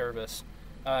kind of a service.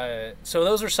 So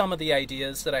those are some of the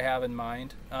ideas that I have in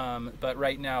mind, but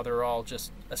right now they're all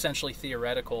just essentially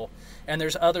theoretical, and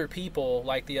there's other people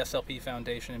like the SLP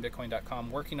Foundation and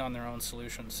Bitcoin.com working on their own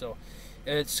solutions. So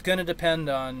it's going to depend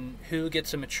on who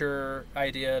gets a mature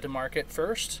idea to market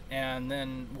first, and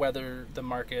then whether the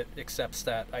market accepts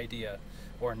that idea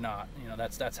or not.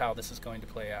 That's how this is going to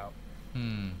play out.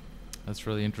 That's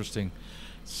really interesting.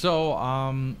 So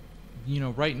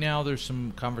right now there's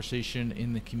some conversation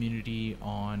in the community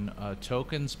on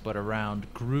tokens, but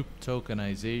around group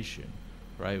tokenization,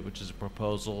 right, which is a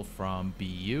proposal from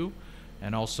BU.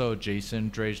 And also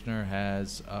Jason Troutner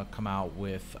has come out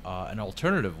with an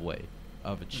alternative way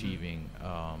of achieving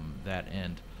that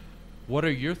end. What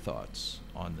are your thoughts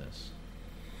on this?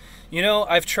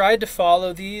 I've tried to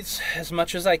follow these as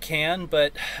much as I can,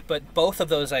 but both of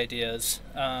those ideas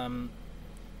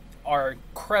are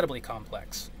incredibly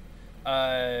complex.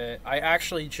 I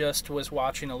actually just was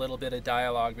watching a little bit of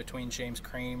dialogue between James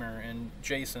Kramer and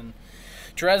Jason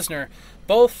Troutner.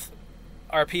 Both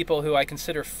are people who I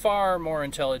consider far more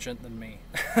intelligent than me,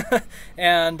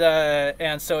 and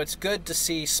so it's good to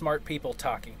see smart people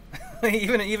talking.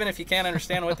 even if you can't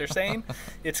understand what they're saying,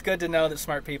 it's good to know that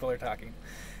smart people are talking.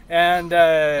 And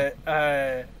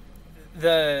I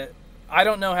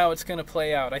don't know how it's going to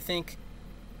play out. I think,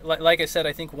 like I said,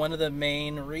 I think one of the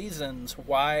main reasons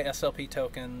why SLP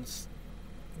tokens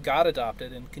got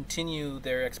adopted and continue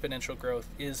their exponential growth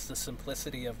is the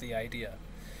simplicity of the idea.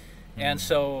 And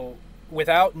so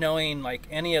without knowing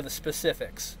any of the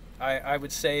specifics, I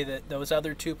would say that those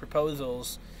other two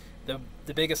proposals, the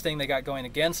biggest thing they got going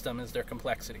against them is their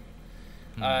complexity.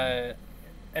 And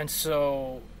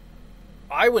so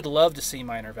I would love to see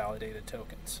miner validated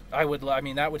tokens. I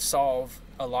mean, that would solve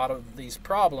a lot of these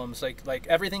problems. Like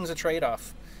everything's a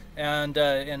trade-off, and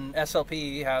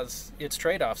SLP has its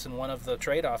trade-offs, and one of the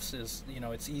trade-offs is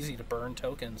it's easy to burn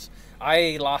tokens.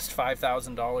 I lost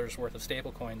 $5,000 worth of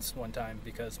stablecoins one time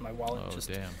because my wallet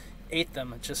ate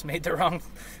them. It just made the wrong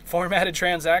formatted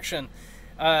transaction.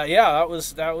 That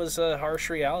was a harsh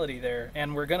reality there,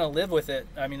 and we're gonna live with it.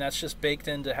 I mean, that's just baked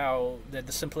into how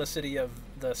the simplicity of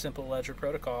the simple ledger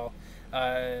protocol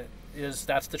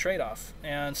that's the trade-off.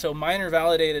 And so miner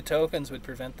validated tokens would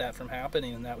prevent that from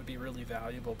happening, and that would be really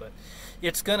valuable. But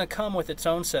it's gonna come with its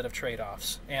own set of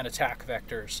trade-offs and attack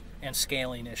vectors and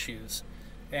scaling issues.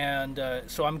 And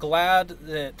so I'm glad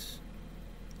that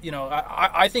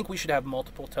I think we should have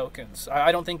multiple tokens.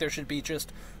 I don't think there should be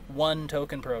just one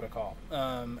token protocol,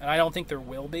 and I don't think there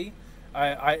will be.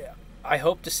 I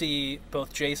hope to see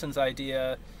both Jason's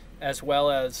idea as well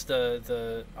as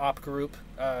the op group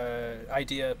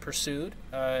idea pursued,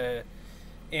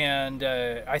 and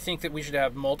I think that we should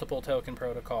have multiple token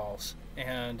protocols.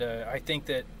 And I think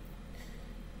that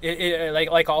it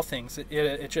like all things,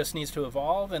 it just needs to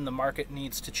evolve, and the market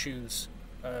needs to choose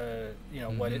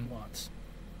what it wants.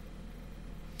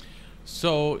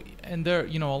 So, and there,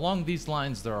 along these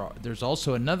lines, there's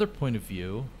also another point of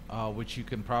view, which you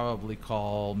can probably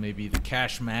call maybe the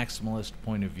cash maximalist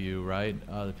point of view, right?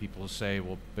 The people who say,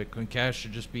 well, Bitcoin Cash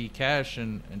should just be cash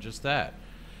and just that.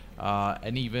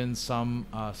 And even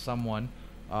someone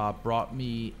brought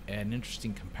me an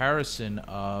interesting comparison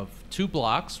of two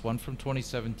blocks, one from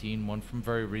 2017, one from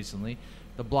very recently.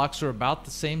 The blocks are about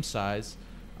the same size.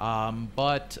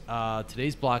 But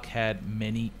today's block had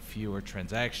many fewer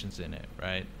transactions in it,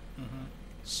 right? Mm-hmm.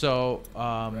 So,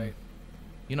 Right.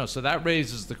 So that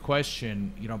raises the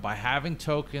question, by having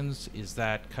tokens, is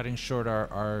that cutting short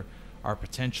our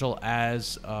potential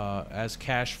as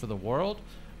cash for the world?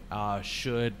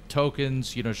 Should tokens,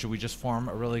 should we just form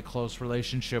a really close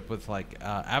relationship with like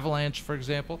Avalanche, for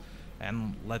example,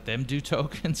 and let them do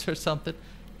tokens or something?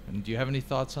 And do you have any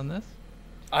thoughts on this?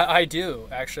 I do,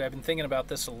 actually. I've been thinking about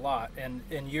this a lot, and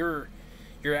you're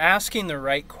asking the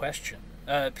right question.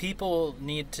 People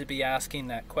need to be asking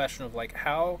that question of like,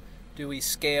 how do we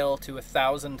scale to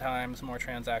 1,000 times more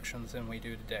transactions than we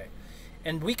do today?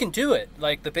 And we can do it.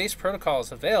 Like, the base protocol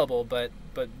is available, but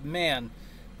man,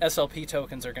 SLP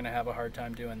tokens are going to have a hard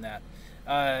time doing that,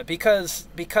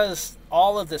 because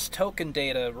all of this token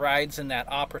data rides in that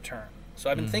op return. So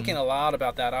I've been thinking a lot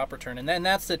about that op return, and then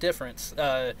that's the difference.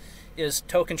 Is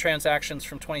token transactions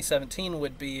from 2017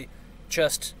 would be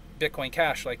just Bitcoin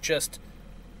Cash, like just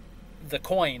the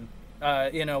coin,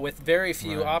 with very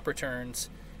few op returns.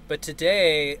 But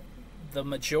today, the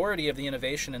majority of the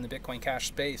innovation in the Bitcoin Cash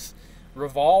space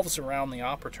revolves around the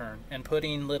op return and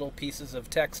putting little pieces of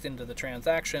text into the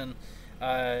transaction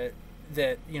that,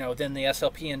 then the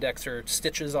SLP indexer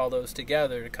stitches all those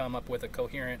together to come up with a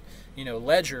coherent,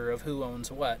 ledger of who owns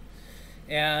what.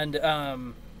 And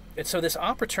so this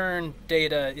op return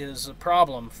data is a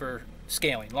problem for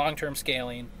scaling, long-term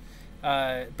scaling.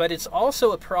 But it's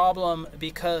also a problem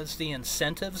because the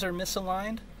incentives are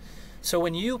misaligned. So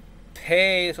when you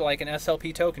pay like an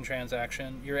SLP token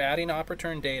transaction, you're adding op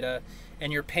return data,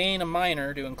 and you're paying a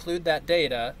miner to include that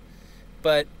data,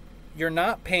 but you're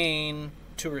not paying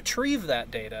to retrieve that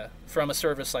data from a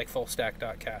service like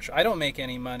FullStack.Cash. I don't make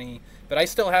any money, but I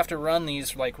still have to run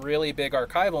these like really big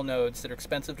archival nodes that are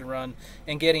expensive to run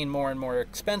and getting more and more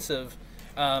expensive.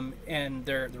 And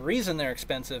the reason they're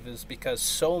expensive is because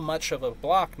so much of a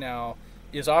block now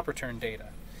is op return data.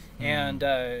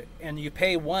 And you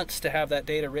pay once to have that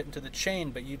data written to the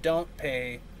chain, but you don't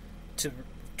pay to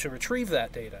retrieve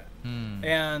that data.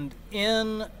 And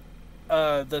in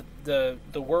the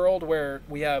world where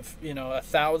we have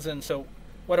 1,000, so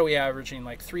what are we averaging,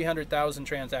 like 300,000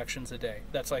 transactions a day?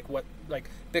 That's like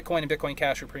Bitcoin and Bitcoin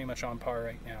Cash are pretty much on par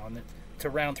right now, and it's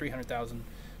around 300,000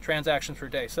 transactions per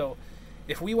day. So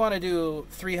if we want to do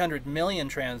 300 million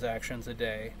transactions a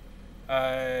day,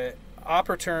 op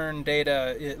return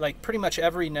data, like pretty much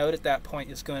every node at that point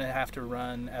is going to have to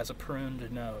run as a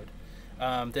pruned node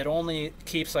that only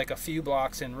keeps like a few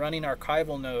blocks in. Running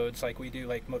archival nodes like we do,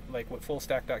 like what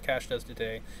FullStack.Cash does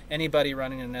today. Anybody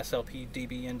running an SLP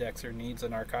DB indexer needs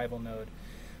an archival node.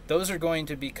 Those are going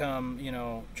to become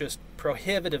just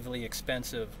prohibitively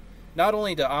expensive, not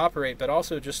only to operate but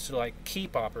also just to like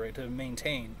keep operate, to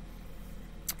maintain.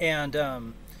 And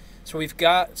so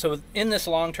in this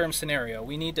long-term scenario,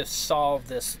 we need to solve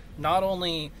this, not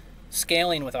only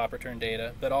scaling with op return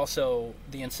data, but also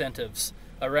the incentives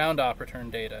around op return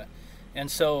data. And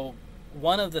so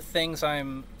one of the things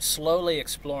I'm slowly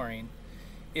exploring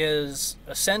is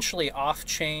essentially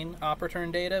off-chain op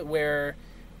return data, where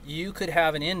you could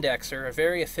have an indexer, a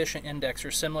very efficient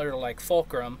indexer, similar to like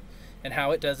Fulcrum and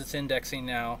how it does its indexing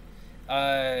now,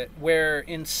 where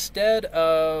instead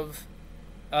of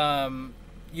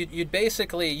you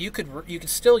could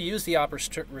still use the op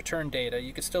return data,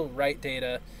 you could still write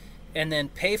data, and then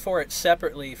pay for it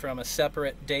separately from a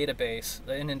separate database,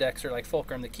 an indexer like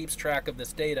Fulcrum that keeps track of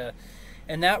this data.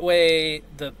 And that way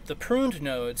the pruned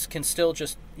nodes can still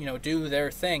just do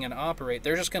their thing and operate.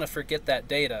 They're just going to forget that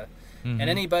data. And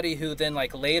anybody who then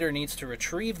like later needs to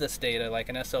retrieve this data, like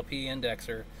an SLP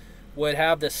indexer, would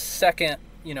have this second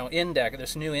index,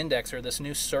 this new indexer, this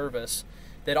new service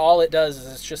that all it does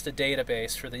is it's just a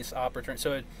database for these op returns.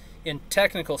 So in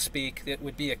technical speak, it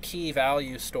would be a key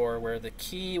value store, where the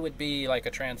key would be like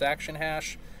a transaction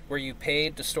hash where you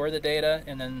paid to store the data,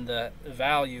 and then the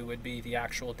value would be the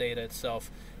actual data itself,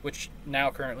 which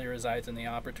now currently resides in the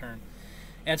op return.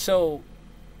 And so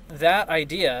that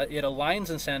idea, it aligns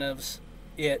incentives,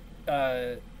 it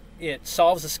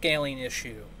solves a scaling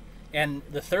issue. And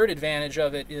the third advantage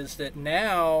of it is that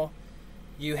now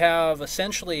you have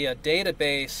essentially a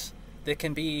database that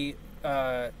can be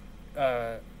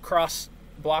cross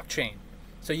blockchain.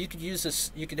 So you could use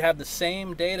this, you could have the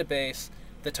same database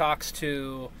that talks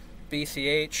to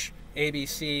BCH,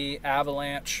 ABC,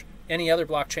 Avalanche, any other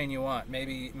blockchain you want,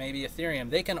 maybe Ethereum.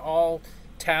 They can all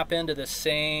tap into the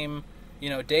same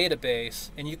database,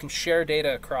 and you can share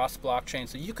data across blockchains.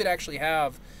 So you could actually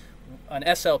have an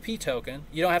SLP token.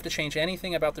 You don't have to change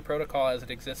anything about the protocol as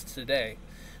it exists today,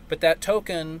 but that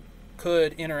token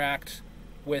could interact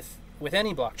with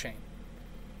any blockchain.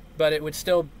 but it would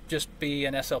still just be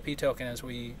an SLP token as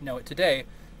we know it today.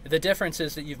 The difference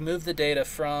is that you've moved the data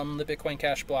from the Bitcoin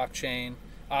Cash blockchain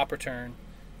op return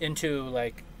into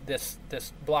like this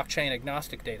blockchain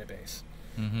agnostic database.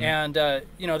 And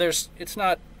it's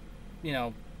not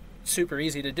super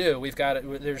easy to do. We've got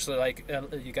it. There's like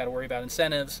you got to worry about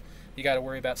incentives, you got to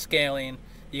worry about scaling,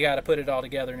 you got to put it all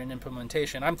together in an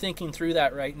implementation. I'm thinking through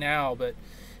that right now, but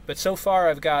so far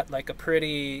I've got like a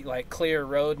pretty like clear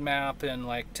roadmap and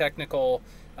like technical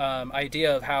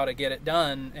idea of how to get it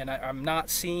done, and I'm not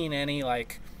seeing any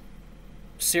like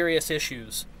serious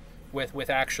issues with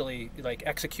actually like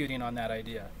executing on that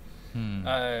idea.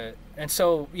 And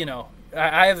so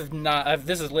I have not.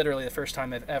 This is literally the first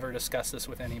time I've ever discussed this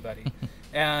with anybody,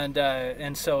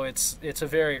 and so it's a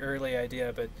very early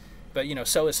idea, but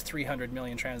so is 300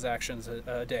 million transactions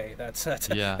a day.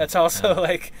 That's also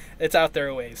like it's out there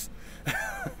a ways.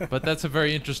 But that's a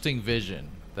very interesting vision.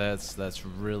 That's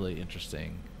really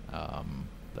interesting.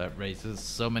 That raises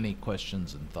so many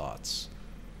questions and thoughts.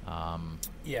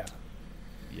 Yeah,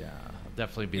 I'll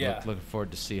definitely be looking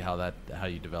forward to see how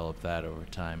you develop that over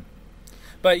time.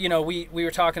 But we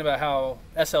were talking about how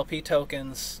SLP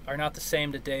tokens are not the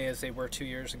same today as they were 2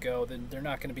 years ago. Then they're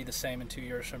not going to be the same in 2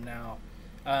 years from now.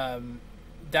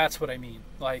 That's what I mean.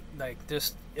 Like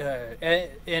just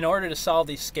in order to solve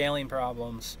these scaling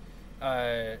problems,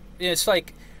 it's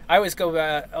like I always go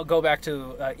back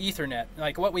to Ethernet.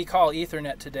 Like what we call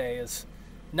Ethernet today is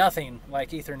nothing like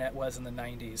Ethernet was in the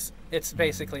 90s. It's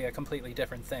basically a completely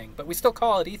different thing, but we still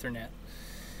call it Ethernet.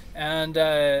 And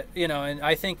and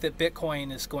I think that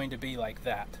Bitcoin is going to be like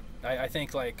that. I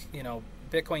think like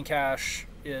Bitcoin Cash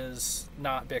is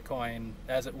not Bitcoin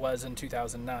as it was in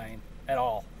 2009 at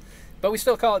all, but we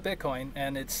still call it Bitcoin,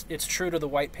 and it's true to the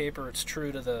white paper. It's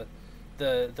true to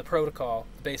the protocol,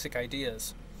 the basic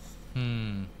ideas.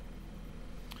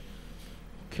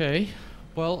 Okay.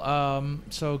 Well,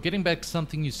 so getting back to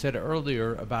something you said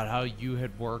earlier about how you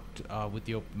had worked with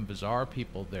the Open Bazaar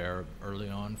people there early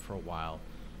on for a while.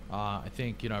 I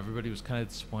think everybody was kind of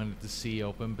disappointed to see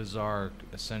Open Bazaar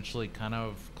essentially kind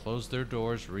of close their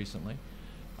doors recently.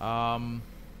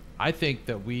 I think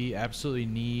that we absolutely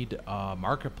need a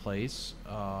marketplace,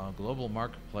 global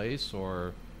marketplace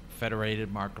or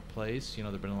federated marketplace.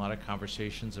 There've been a lot of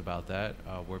conversations about that,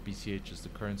 where BCH is the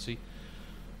currency.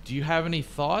 Do you have any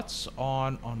thoughts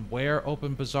on where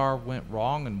Open Bazaar went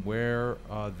wrong and where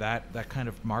that kind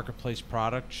of marketplace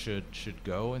product should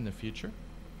go in the future?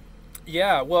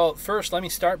 Yeah, well, first let me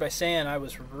start by saying I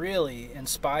was really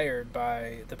inspired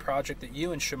by the project that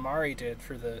you and Shamari did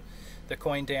for the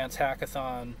CoinDance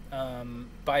hackathon,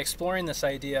 by exploring this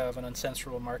idea of an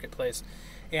uncensorable marketplace.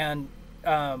 And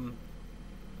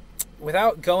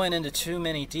without going into too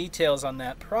many details on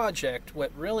that project,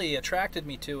 what really attracted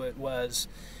me to it was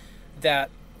that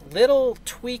little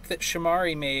tweak that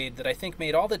Shamari made that I think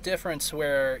made all the difference,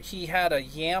 where he had a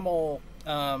YAML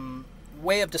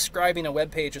way of describing a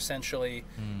web page essentially,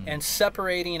 and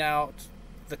separating out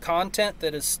the content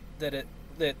that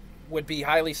would be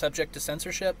highly subject to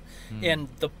censorship and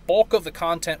the bulk of the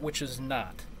content which is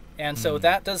not. And so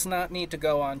that does not need to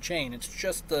go on chain. It's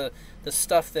just the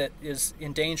stuff that is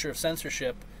in danger of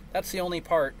censorship. That's the only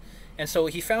part. And so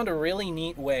he found a really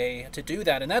neat way to do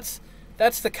that, and that's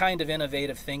the kind of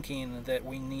innovative thinking that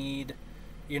we need,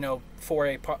 for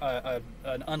an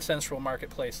uncensorable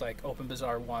marketplace like Open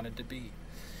Bazaar wanted to be.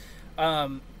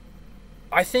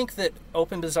 I think that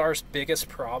Open Bazaar's biggest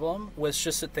problem was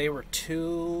just that they were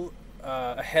too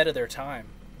ahead of their time.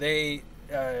 They,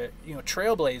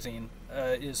 trailblazing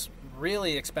is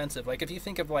really expensive. Like if you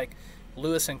think of like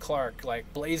Lewis and Clark,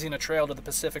 like blazing a trail to the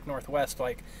Pacific Northwest,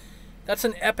 like that's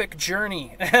an epic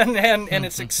journey, and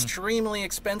it's extremely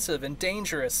expensive and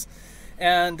dangerous.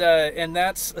 And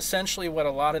that's essentially what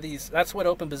a lot of these, that's what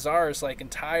Open Bazaar's like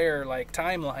entire like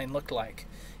timeline looked like,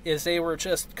 is they were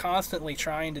just constantly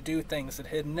trying to do things that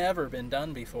had never been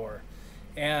done before.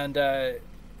 And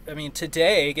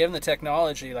today, given the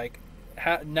technology, like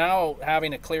now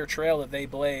having a clear trail that they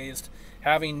blazed,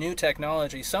 having new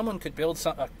technology, someone could build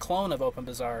a clone of Open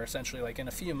Bazaar essentially like in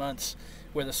a few months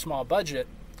with a small budget.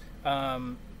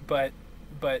 But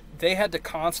they had to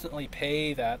constantly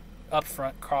pay that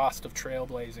upfront cost of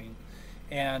trailblazing,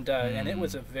 and it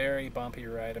was a very bumpy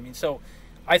ride. So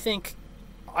I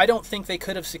don't think they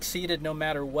could have succeeded no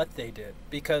matter what they did,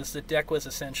 because the deck was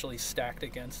essentially stacked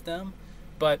against them.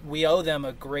 But we owe them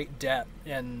a great debt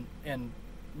in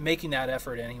making that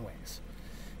effort anyways.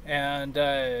 And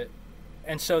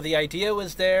so the idea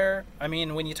was there.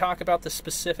 When you talk about the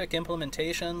specific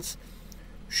implementations,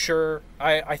 sure,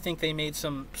 I think they made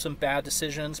some bad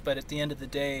decisions, but at the end of the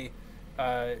day,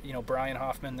 Brian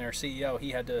Hoffman, their CEO,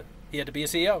 he had to be a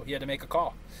CEO. He had to make a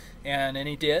call, and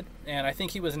he did. And I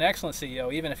think he was an excellent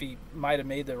CEO, even if he might have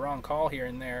made the wrong call here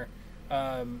and there.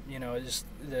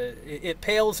 It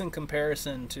pales in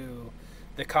comparison to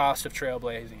the cost of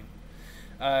trailblazing.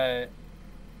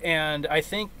 And I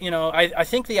think, I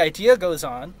think the idea goes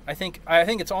on. I think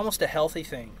it's almost a healthy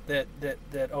thing that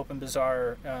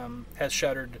OpenBazaar has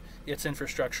shuttered its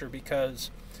infrastructure, because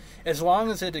as long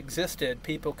as it existed,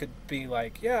 people could be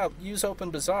like, yeah, use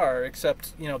OpenBazaar,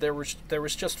 except there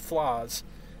was just flaws,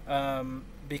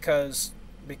 because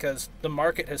the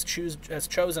market has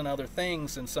chosen other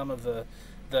things than some of the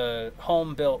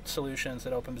home-built solutions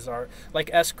at OpenBazaar, like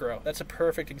escrow. That's a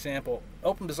perfect example.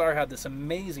 OpenBazaar had this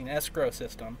amazing escrow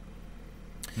system,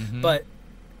 but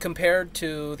compared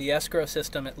to the escrow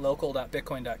system at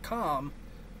local.bitcoin.com,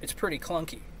 it's pretty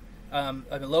clunky.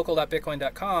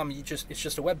 Local.bitcoin.com, it's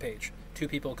just a web page. Two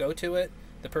people go to it.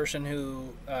 The person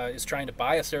who is trying to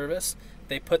buy a service,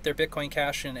 they put their Bitcoin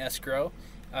Cash in escrow.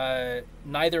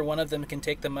 Neither one of them can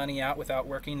take the money out without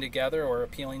working together or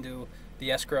appealing to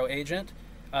the escrow agent.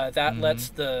 That lets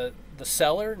the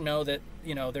seller know that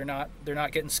they're not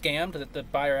getting scammed, that the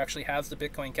buyer actually has the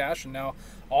Bitcoin Cash, and now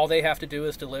all they have to do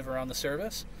is deliver on the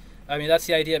service. I mean, that's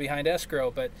the idea behind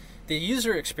escrow, but the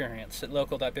user experience at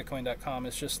local.bitcoin.com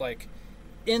is just like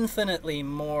infinitely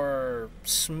more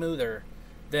smoother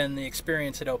than the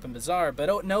experience at OpenBazaar.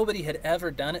 But nobody had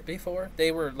ever done it before.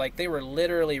 They were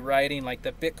literally writing like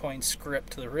the Bitcoin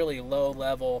script, the really low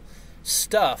level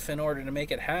stuff in order to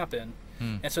make it happen.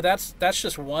 And so that's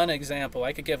just one example.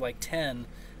 I could give like 10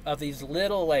 of these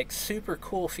little like super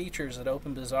cool features that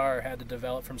OpenBazaar had to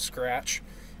develop from scratch,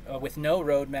 with no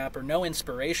roadmap or no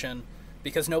inspiration,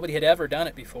 because nobody had ever done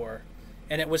it before.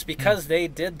 And it was because they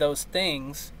did those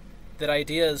things that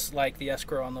ideas like the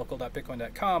escrow on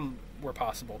local.bitcoin.com were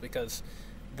possible, because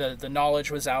the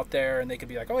knowledge was out there, and they could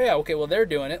be like, oh yeah, okay, well they're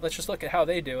doing it, let's just look at how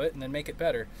they do it and then make it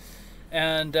better.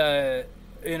 And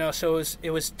so it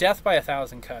was death by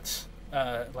 1,000 cuts.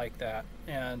 Like that,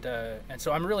 and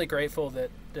so I'm really grateful that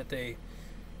they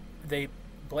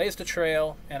blazed a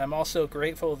trail, and I'm also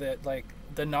grateful that like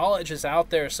the knowledge is out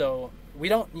there. So we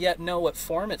don't yet know what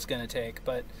form it's going to take,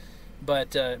 but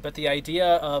the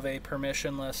idea of a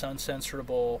permissionless,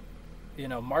 uncensorable,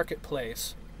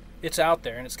 marketplace, it's out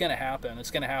there, and it's going to happen. It's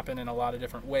going to happen in a lot of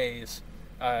different ways.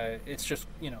 It's just,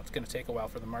 it's going to take a while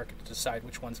for the market to decide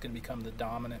which one's going to become the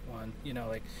dominant one.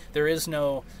 Like there is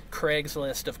no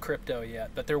Craigslist of crypto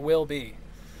yet, but there will be.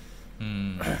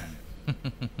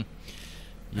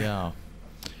 Yeah.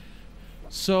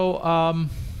 So,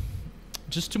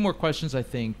 just two more questions, I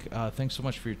think. Thanks so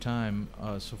much for your time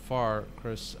so far,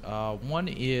 Chris. One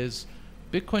is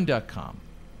Bitcoin.com.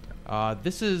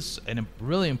 This is a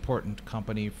really important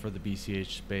company for the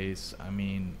BCH space. I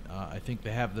mean, I think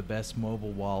they have the best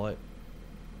mobile wallet.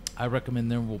 I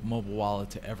recommend their mobile wallet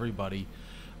to everybody.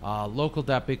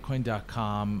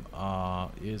 Local.bitcoin.com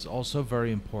is also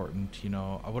very important.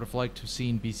 I would have liked to have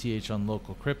seen BCH on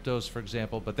local cryptos, for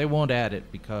example, but they won't add it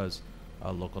because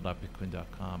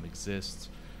local.bitcoin.com exists.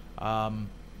 The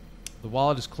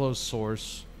wallet is closed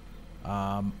source.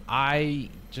 I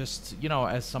just,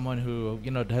 as someone who,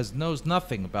 knows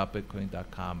nothing about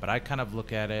Bitcoin.com, but I kind of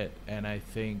look at it and I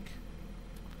think,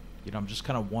 I'm just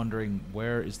kind of wondering,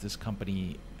 where is this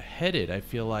company headed? I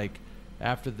feel like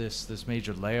after this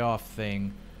major layoff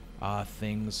thing,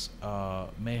 things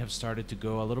may have started to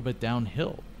go a little bit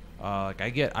downhill. Like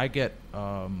I get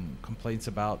complaints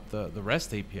about the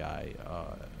REST API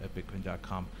at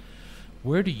Bitcoin.com.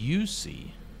 Where do you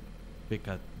see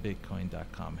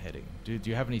Bitcoin.com heading? Do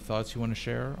you have any thoughts you want to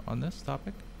share on this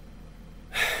topic?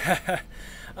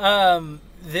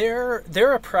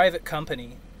 They're a private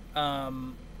company.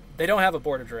 They don't have a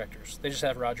board of directors. They just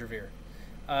have Roger Ver.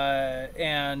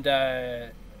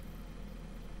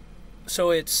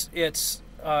 So it's the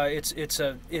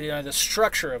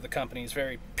structure of the company is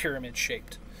very pyramid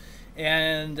shaped,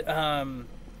 and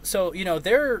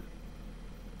they're,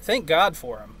 thank God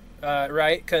for them.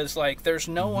 Right? Because like there's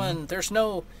no one, it's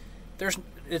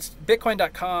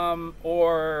Bitcoin.com,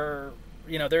 or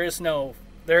there's no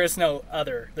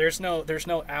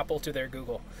Apple to their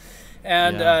Google,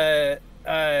 and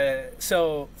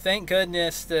so thank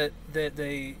goodness that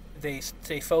they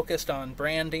stay focused on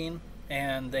branding,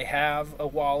 and they have a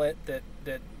wallet that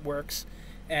works,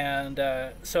 and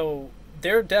so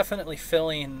they're definitely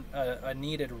filling a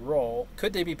needed role.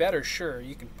 Could they be better? Sure,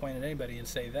 you can point at anybody and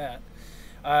say that.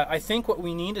 I think what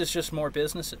we need is just more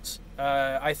businesses.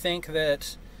 I think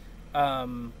that a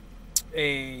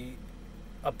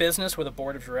business with a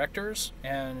board of directors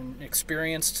and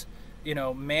experienced,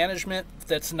 management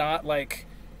that's not like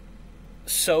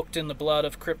soaked in the blood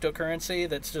of cryptocurrency.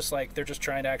 That's just like they're just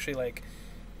trying to actually like,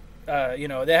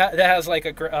 that has like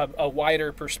a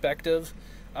wider perspective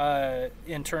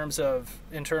in terms of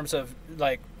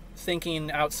like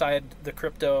thinking outside the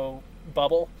crypto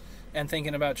bubble and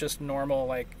thinking about just normal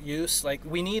like use. Like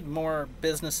we need more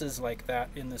businesses like that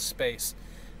in this space,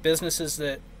 businesses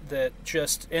that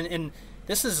just and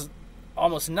this is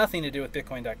almost nothing to do with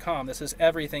Bitcoin.com. This is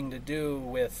everything to do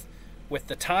with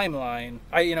the timeline.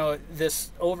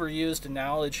 This overused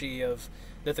analogy of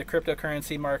that the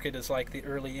cryptocurrency market is like the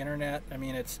early internet. I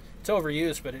mean, it's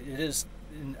overused, but it is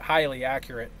highly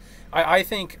accurate. I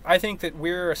think that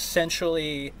we're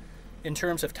essentially, in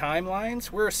terms of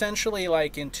timelines, we're essentially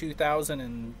like in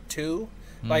 2002.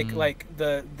 Mm-hmm. Like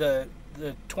the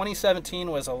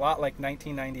 2017 was a lot like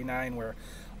 1999, where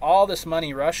all this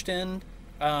money rushed in,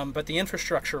 but the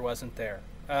infrastructure wasn't there.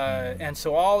 And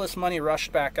so all this money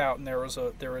rushed back out, and there was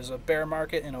a bear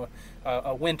market and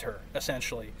a winter,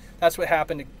 essentially. That's what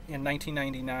happened in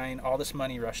 1999. All this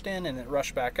money rushed in, and it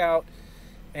rushed back out,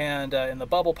 and the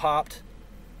bubble popped.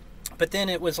 But then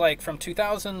it was like from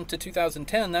 2000 to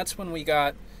 2010. That's when we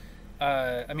got.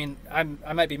 I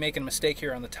might be making a mistake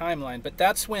here on the timeline, but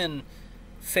that's when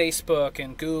Facebook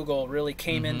and Google really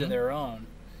came into their own.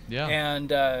 Yeah.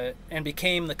 And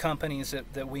became the companies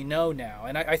that we know now.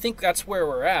 And I think that's where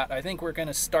we're at. I think we're going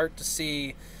to start to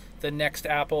see the next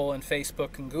Apple and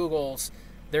Facebook and Google's.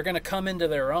 They're going to come into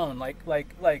their own.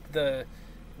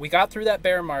 We got through that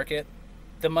bear market.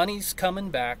 The money's coming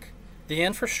back. The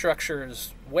infrastructure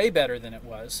is way better than it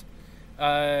was.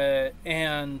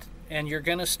 And you're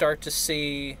going to start to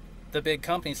see the big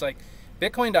companies. Like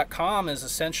Bitcoin.com is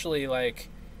essentially like,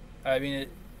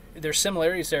 there's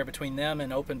similarities there between them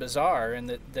and OpenBazaar, and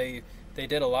that they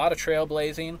did a lot of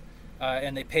trailblazing,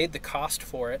 and they paid the cost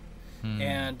for it.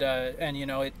 And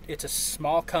it's a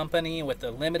small company with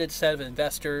a limited set of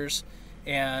investors,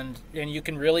 and you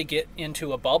can really get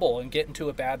into a bubble and get into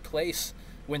a bad place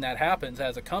when that happens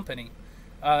as a company.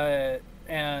 So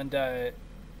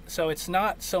it's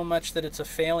not so much that it's a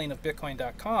failing of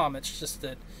Bitcoin.com. It's just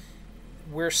that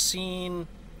we're seeing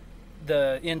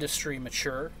the industry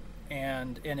mature.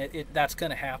 And that's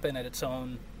going to happen at its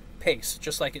own pace,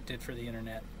 just like it did for the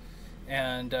internet,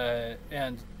 and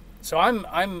so I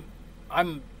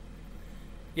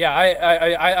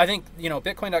think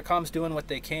Bitcoin.com's doing what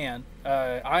they can.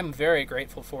 I'm very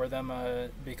grateful for them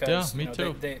because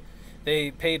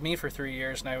they paid me for 3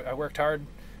 years, and I worked hard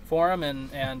for them,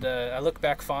 and I look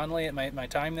back fondly at my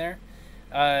time there.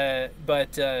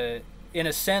 But in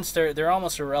a sense, they're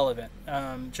almost irrelevant,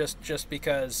 just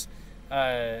because.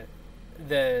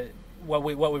 What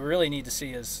we really need to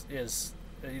see is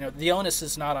the onus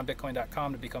is not on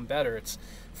Bitcoin.com to become better. It's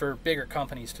for bigger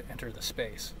companies to enter the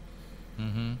space.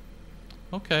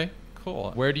 Okay,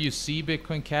 cool. Where do you see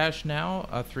Bitcoin Cash now,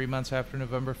 3 months after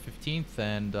November 15th,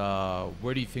 and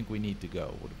where do you think we need to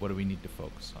go? What do we need to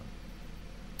focus on?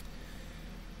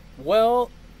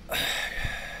 Well,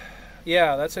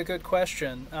 yeah, that's a good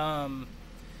question.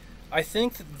 I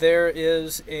think that there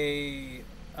is a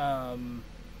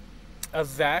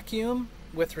vacuum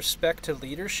with respect to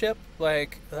leadership.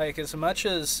 Like as much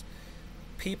as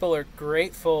people are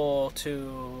grateful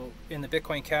to, in the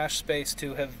Bitcoin Cash space,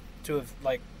 to have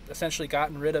like essentially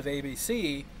gotten rid of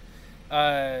ABC,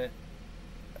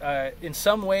 in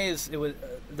some ways it was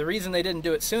the reason they didn't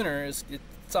do it sooner is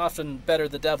it's often better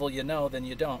the devil you know than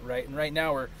you don't, right? And right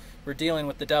now we're dealing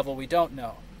with the devil we don't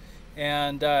know,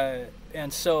 and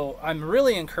so I'm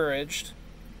really encouraged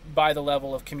by the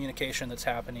level of communication that's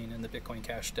happening in the Bitcoin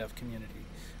Cash dev community.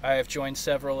 I have joined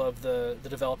several of the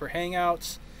developer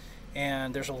hangouts,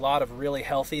 and there's a lot of really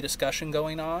healthy discussion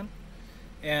going on.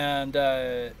 And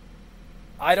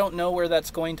I don't know where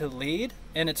that's going to lead,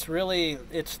 and it's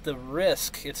the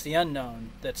risk, it's the unknown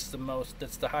that's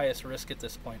the highest risk at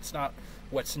this point. It's not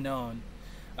what's known.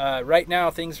 Right now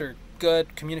things are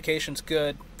good, communication's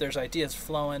good, there's ideas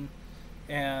flowing,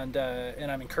 and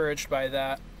I'm encouraged by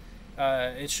that.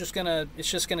 It's just gonna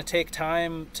take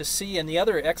time to see. And the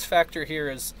other X factor here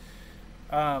is,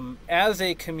 as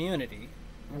a community,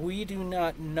 we do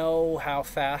not know how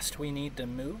fast we need to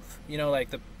move. Like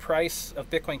the price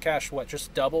of Bitcoin Cash,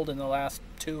 just doubled in the last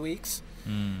 2 weeks.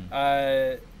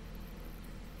 What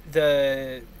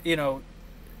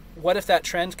if that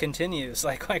trend continues?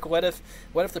 Like what if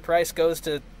the price goes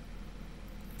to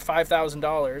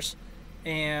 $5,000?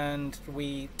 And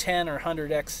we 10 or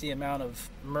 100x the amount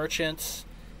of merchants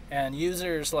and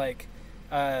users, we'll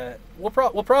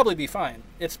probably be fine.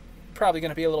 It's probably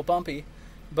going to be a little bumpy,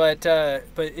 but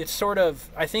it's sort of,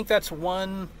 I think that's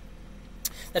one.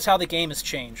 that's how the game has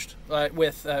changed.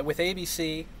 With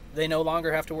ABC, they no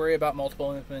longer have to worry about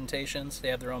multiple implementations. They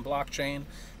have their own blockchain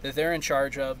that they're in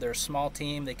charge of. They're a small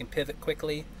team. They can pivot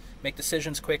quickly, make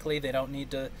decisions quickly. They don't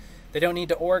need to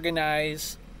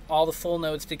organize all the full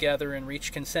nodes together and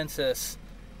reach consensus.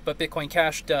 But Bitcoin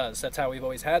Cash does. That's how we've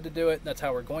always had to do it. That's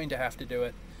how we're going to have to do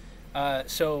it.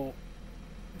 So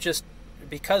just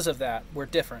because of that, we're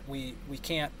different. We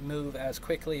can't move as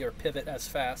quickly or pivot as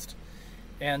fast.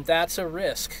 And that's a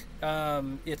risk.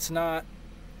 Doesn't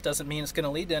mean it's going to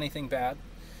lead to anything bad.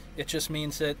 It just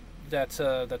means that that's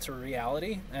a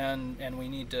reality, and we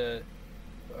need to,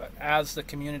 as the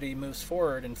community moves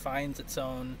forward and finds its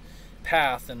own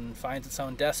path and finds its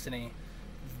own destiny,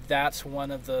 that's one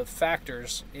of the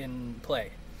factors in play.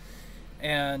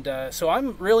 And so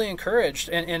I'm really encouraged,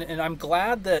 and I'm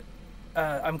glad that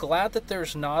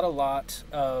there's not a lot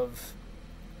of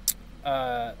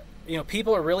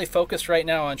people are really focused right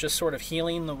now on just sort of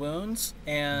healing the wounds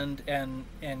and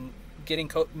getting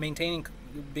maintaining,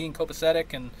 being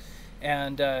copacetic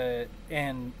and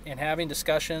having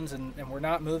discussions, and we're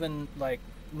not moving, like,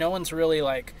 no one's really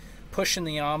like pushing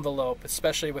the envelope,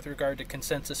 especially with regard to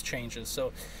consensus changes.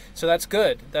 So that's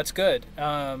good. That's good.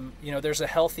 There's a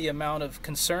healthy amount of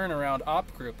concern around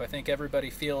op group. I think everybody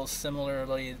feels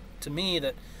similarly to me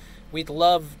that we'd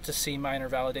love to see miner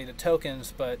validated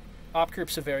tokens, but op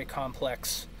group's a very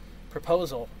complex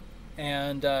proposal,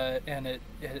 and it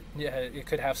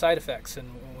could have side effects,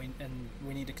 and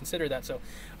we need to consider that. So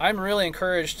I'm really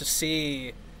encouraged to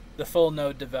see the full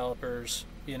node developers,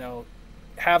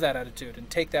 have that attitude and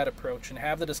take that approach and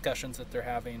have the discussions that they're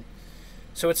having.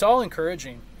 So it's all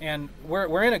encouraging, and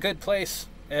we're in a good place.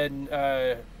 And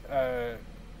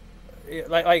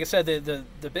like I said,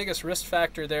 the biggest risk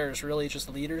factor there is really just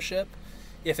leadership.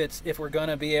 If we're going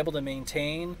to be able to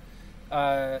maintain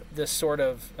this sort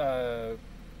of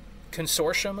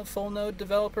consortium of full node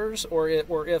developers, or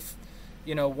if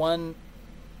one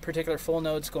particular full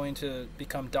node's going to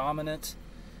become dominant.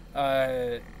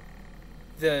 The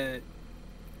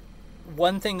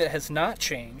one thing that has not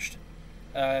changed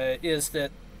is that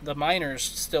the miners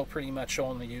still pretty much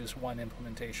only use one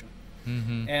implementation.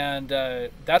 Mm-hmm. And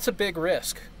that's a big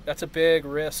risk. That's a big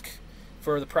risk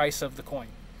for the price of the coin,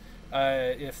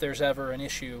 if there's ever an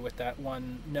issue with that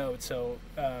one node. So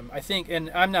I think, and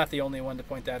I'm not the only one to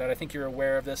point that out, I think you're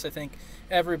aware of this. I think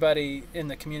everybody in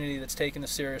the community that's taking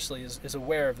this seriously is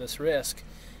aware of this risk.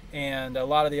 And a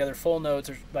lot of the other full nodes,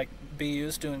 are like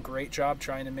BU's doing a great job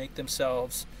trying to make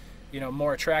themselves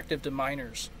more attractive to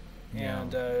miners. Yeah.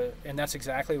 And that's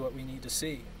exactly what we need to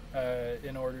see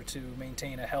in order to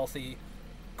maintain a healthy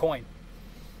coin.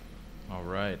 All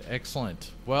right,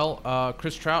 excellent. Well,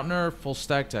 Chris Troutner,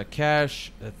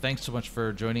 FullStack.Cash, thanks so much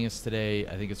for joining us today.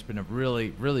 I think it's been a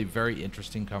really, really very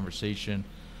interesting conversation.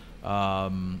 I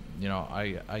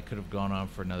could have gone on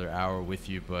for another hour with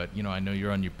you, but I know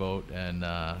you're on your boat, and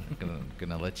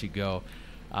gonna let you go.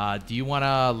 Do you want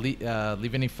to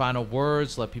leave any final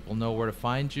words? Let people know where to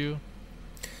find you.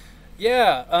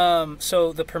 Yeah.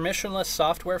 So the Permissionless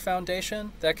Software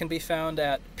Foundation, that can be found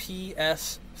at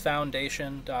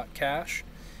psfoundation.cash,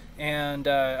 and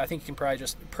I think you can probably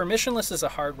just, permissionless is a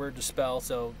hard word to spell,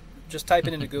 so just type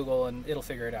it into Google and it'll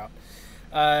figure it out.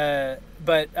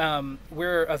 But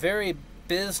we're a very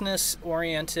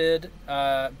business-oriented,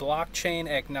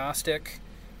 blockchain-agnostic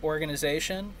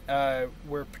organization.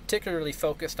 We're particularly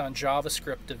focused on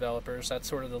JavaScript developers. That's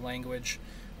sort of the language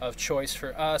of choice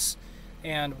for us.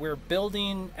 And we're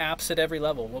building apps at every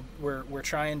level. We're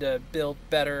trying to build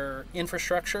better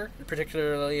infrastructure,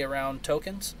 particularly around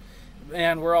tokens.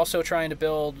 And we're also trying to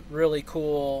build really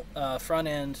cool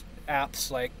front-end apps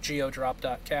like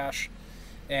geodrop.cash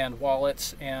and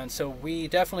wallets. And so we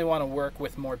definitely want to work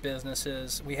with more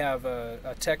businesses. We have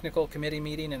a technical committee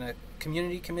meeting and a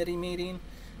community committee meeting,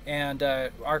 and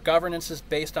our governance is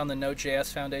based on the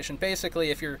Node.js Foundation. Basically,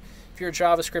 if you're a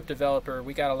JavaScript developer,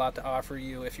 we got a lot to offer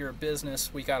you. If you're a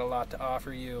business, we got a lot to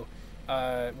offer you.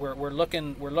 We're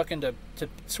looking to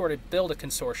sort of build a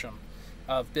consortium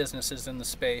of businesses in the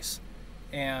space.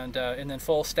 And then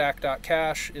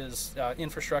FullStack.Cash is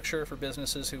infrastructure for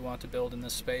businesses who want to build in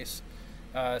this space.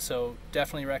 So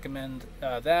definitely recommend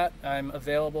that. I'm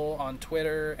available on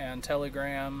Twitter and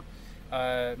Telegram.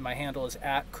 My handle is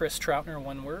 @ChrisTroutner,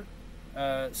 one word.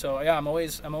 So yeah, I'm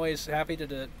always happy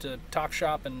to talk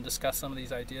shop and discuss some of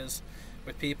these ideas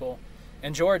with people.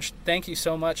 And George, thank you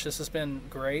so much. This has been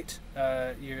great.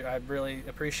 I really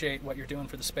appreciate what you're doing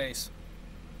for the space.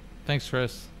 Thanks,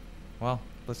 Chris. Well,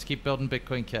 let's keep building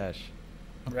Bitcoin Cash.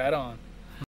 Right on.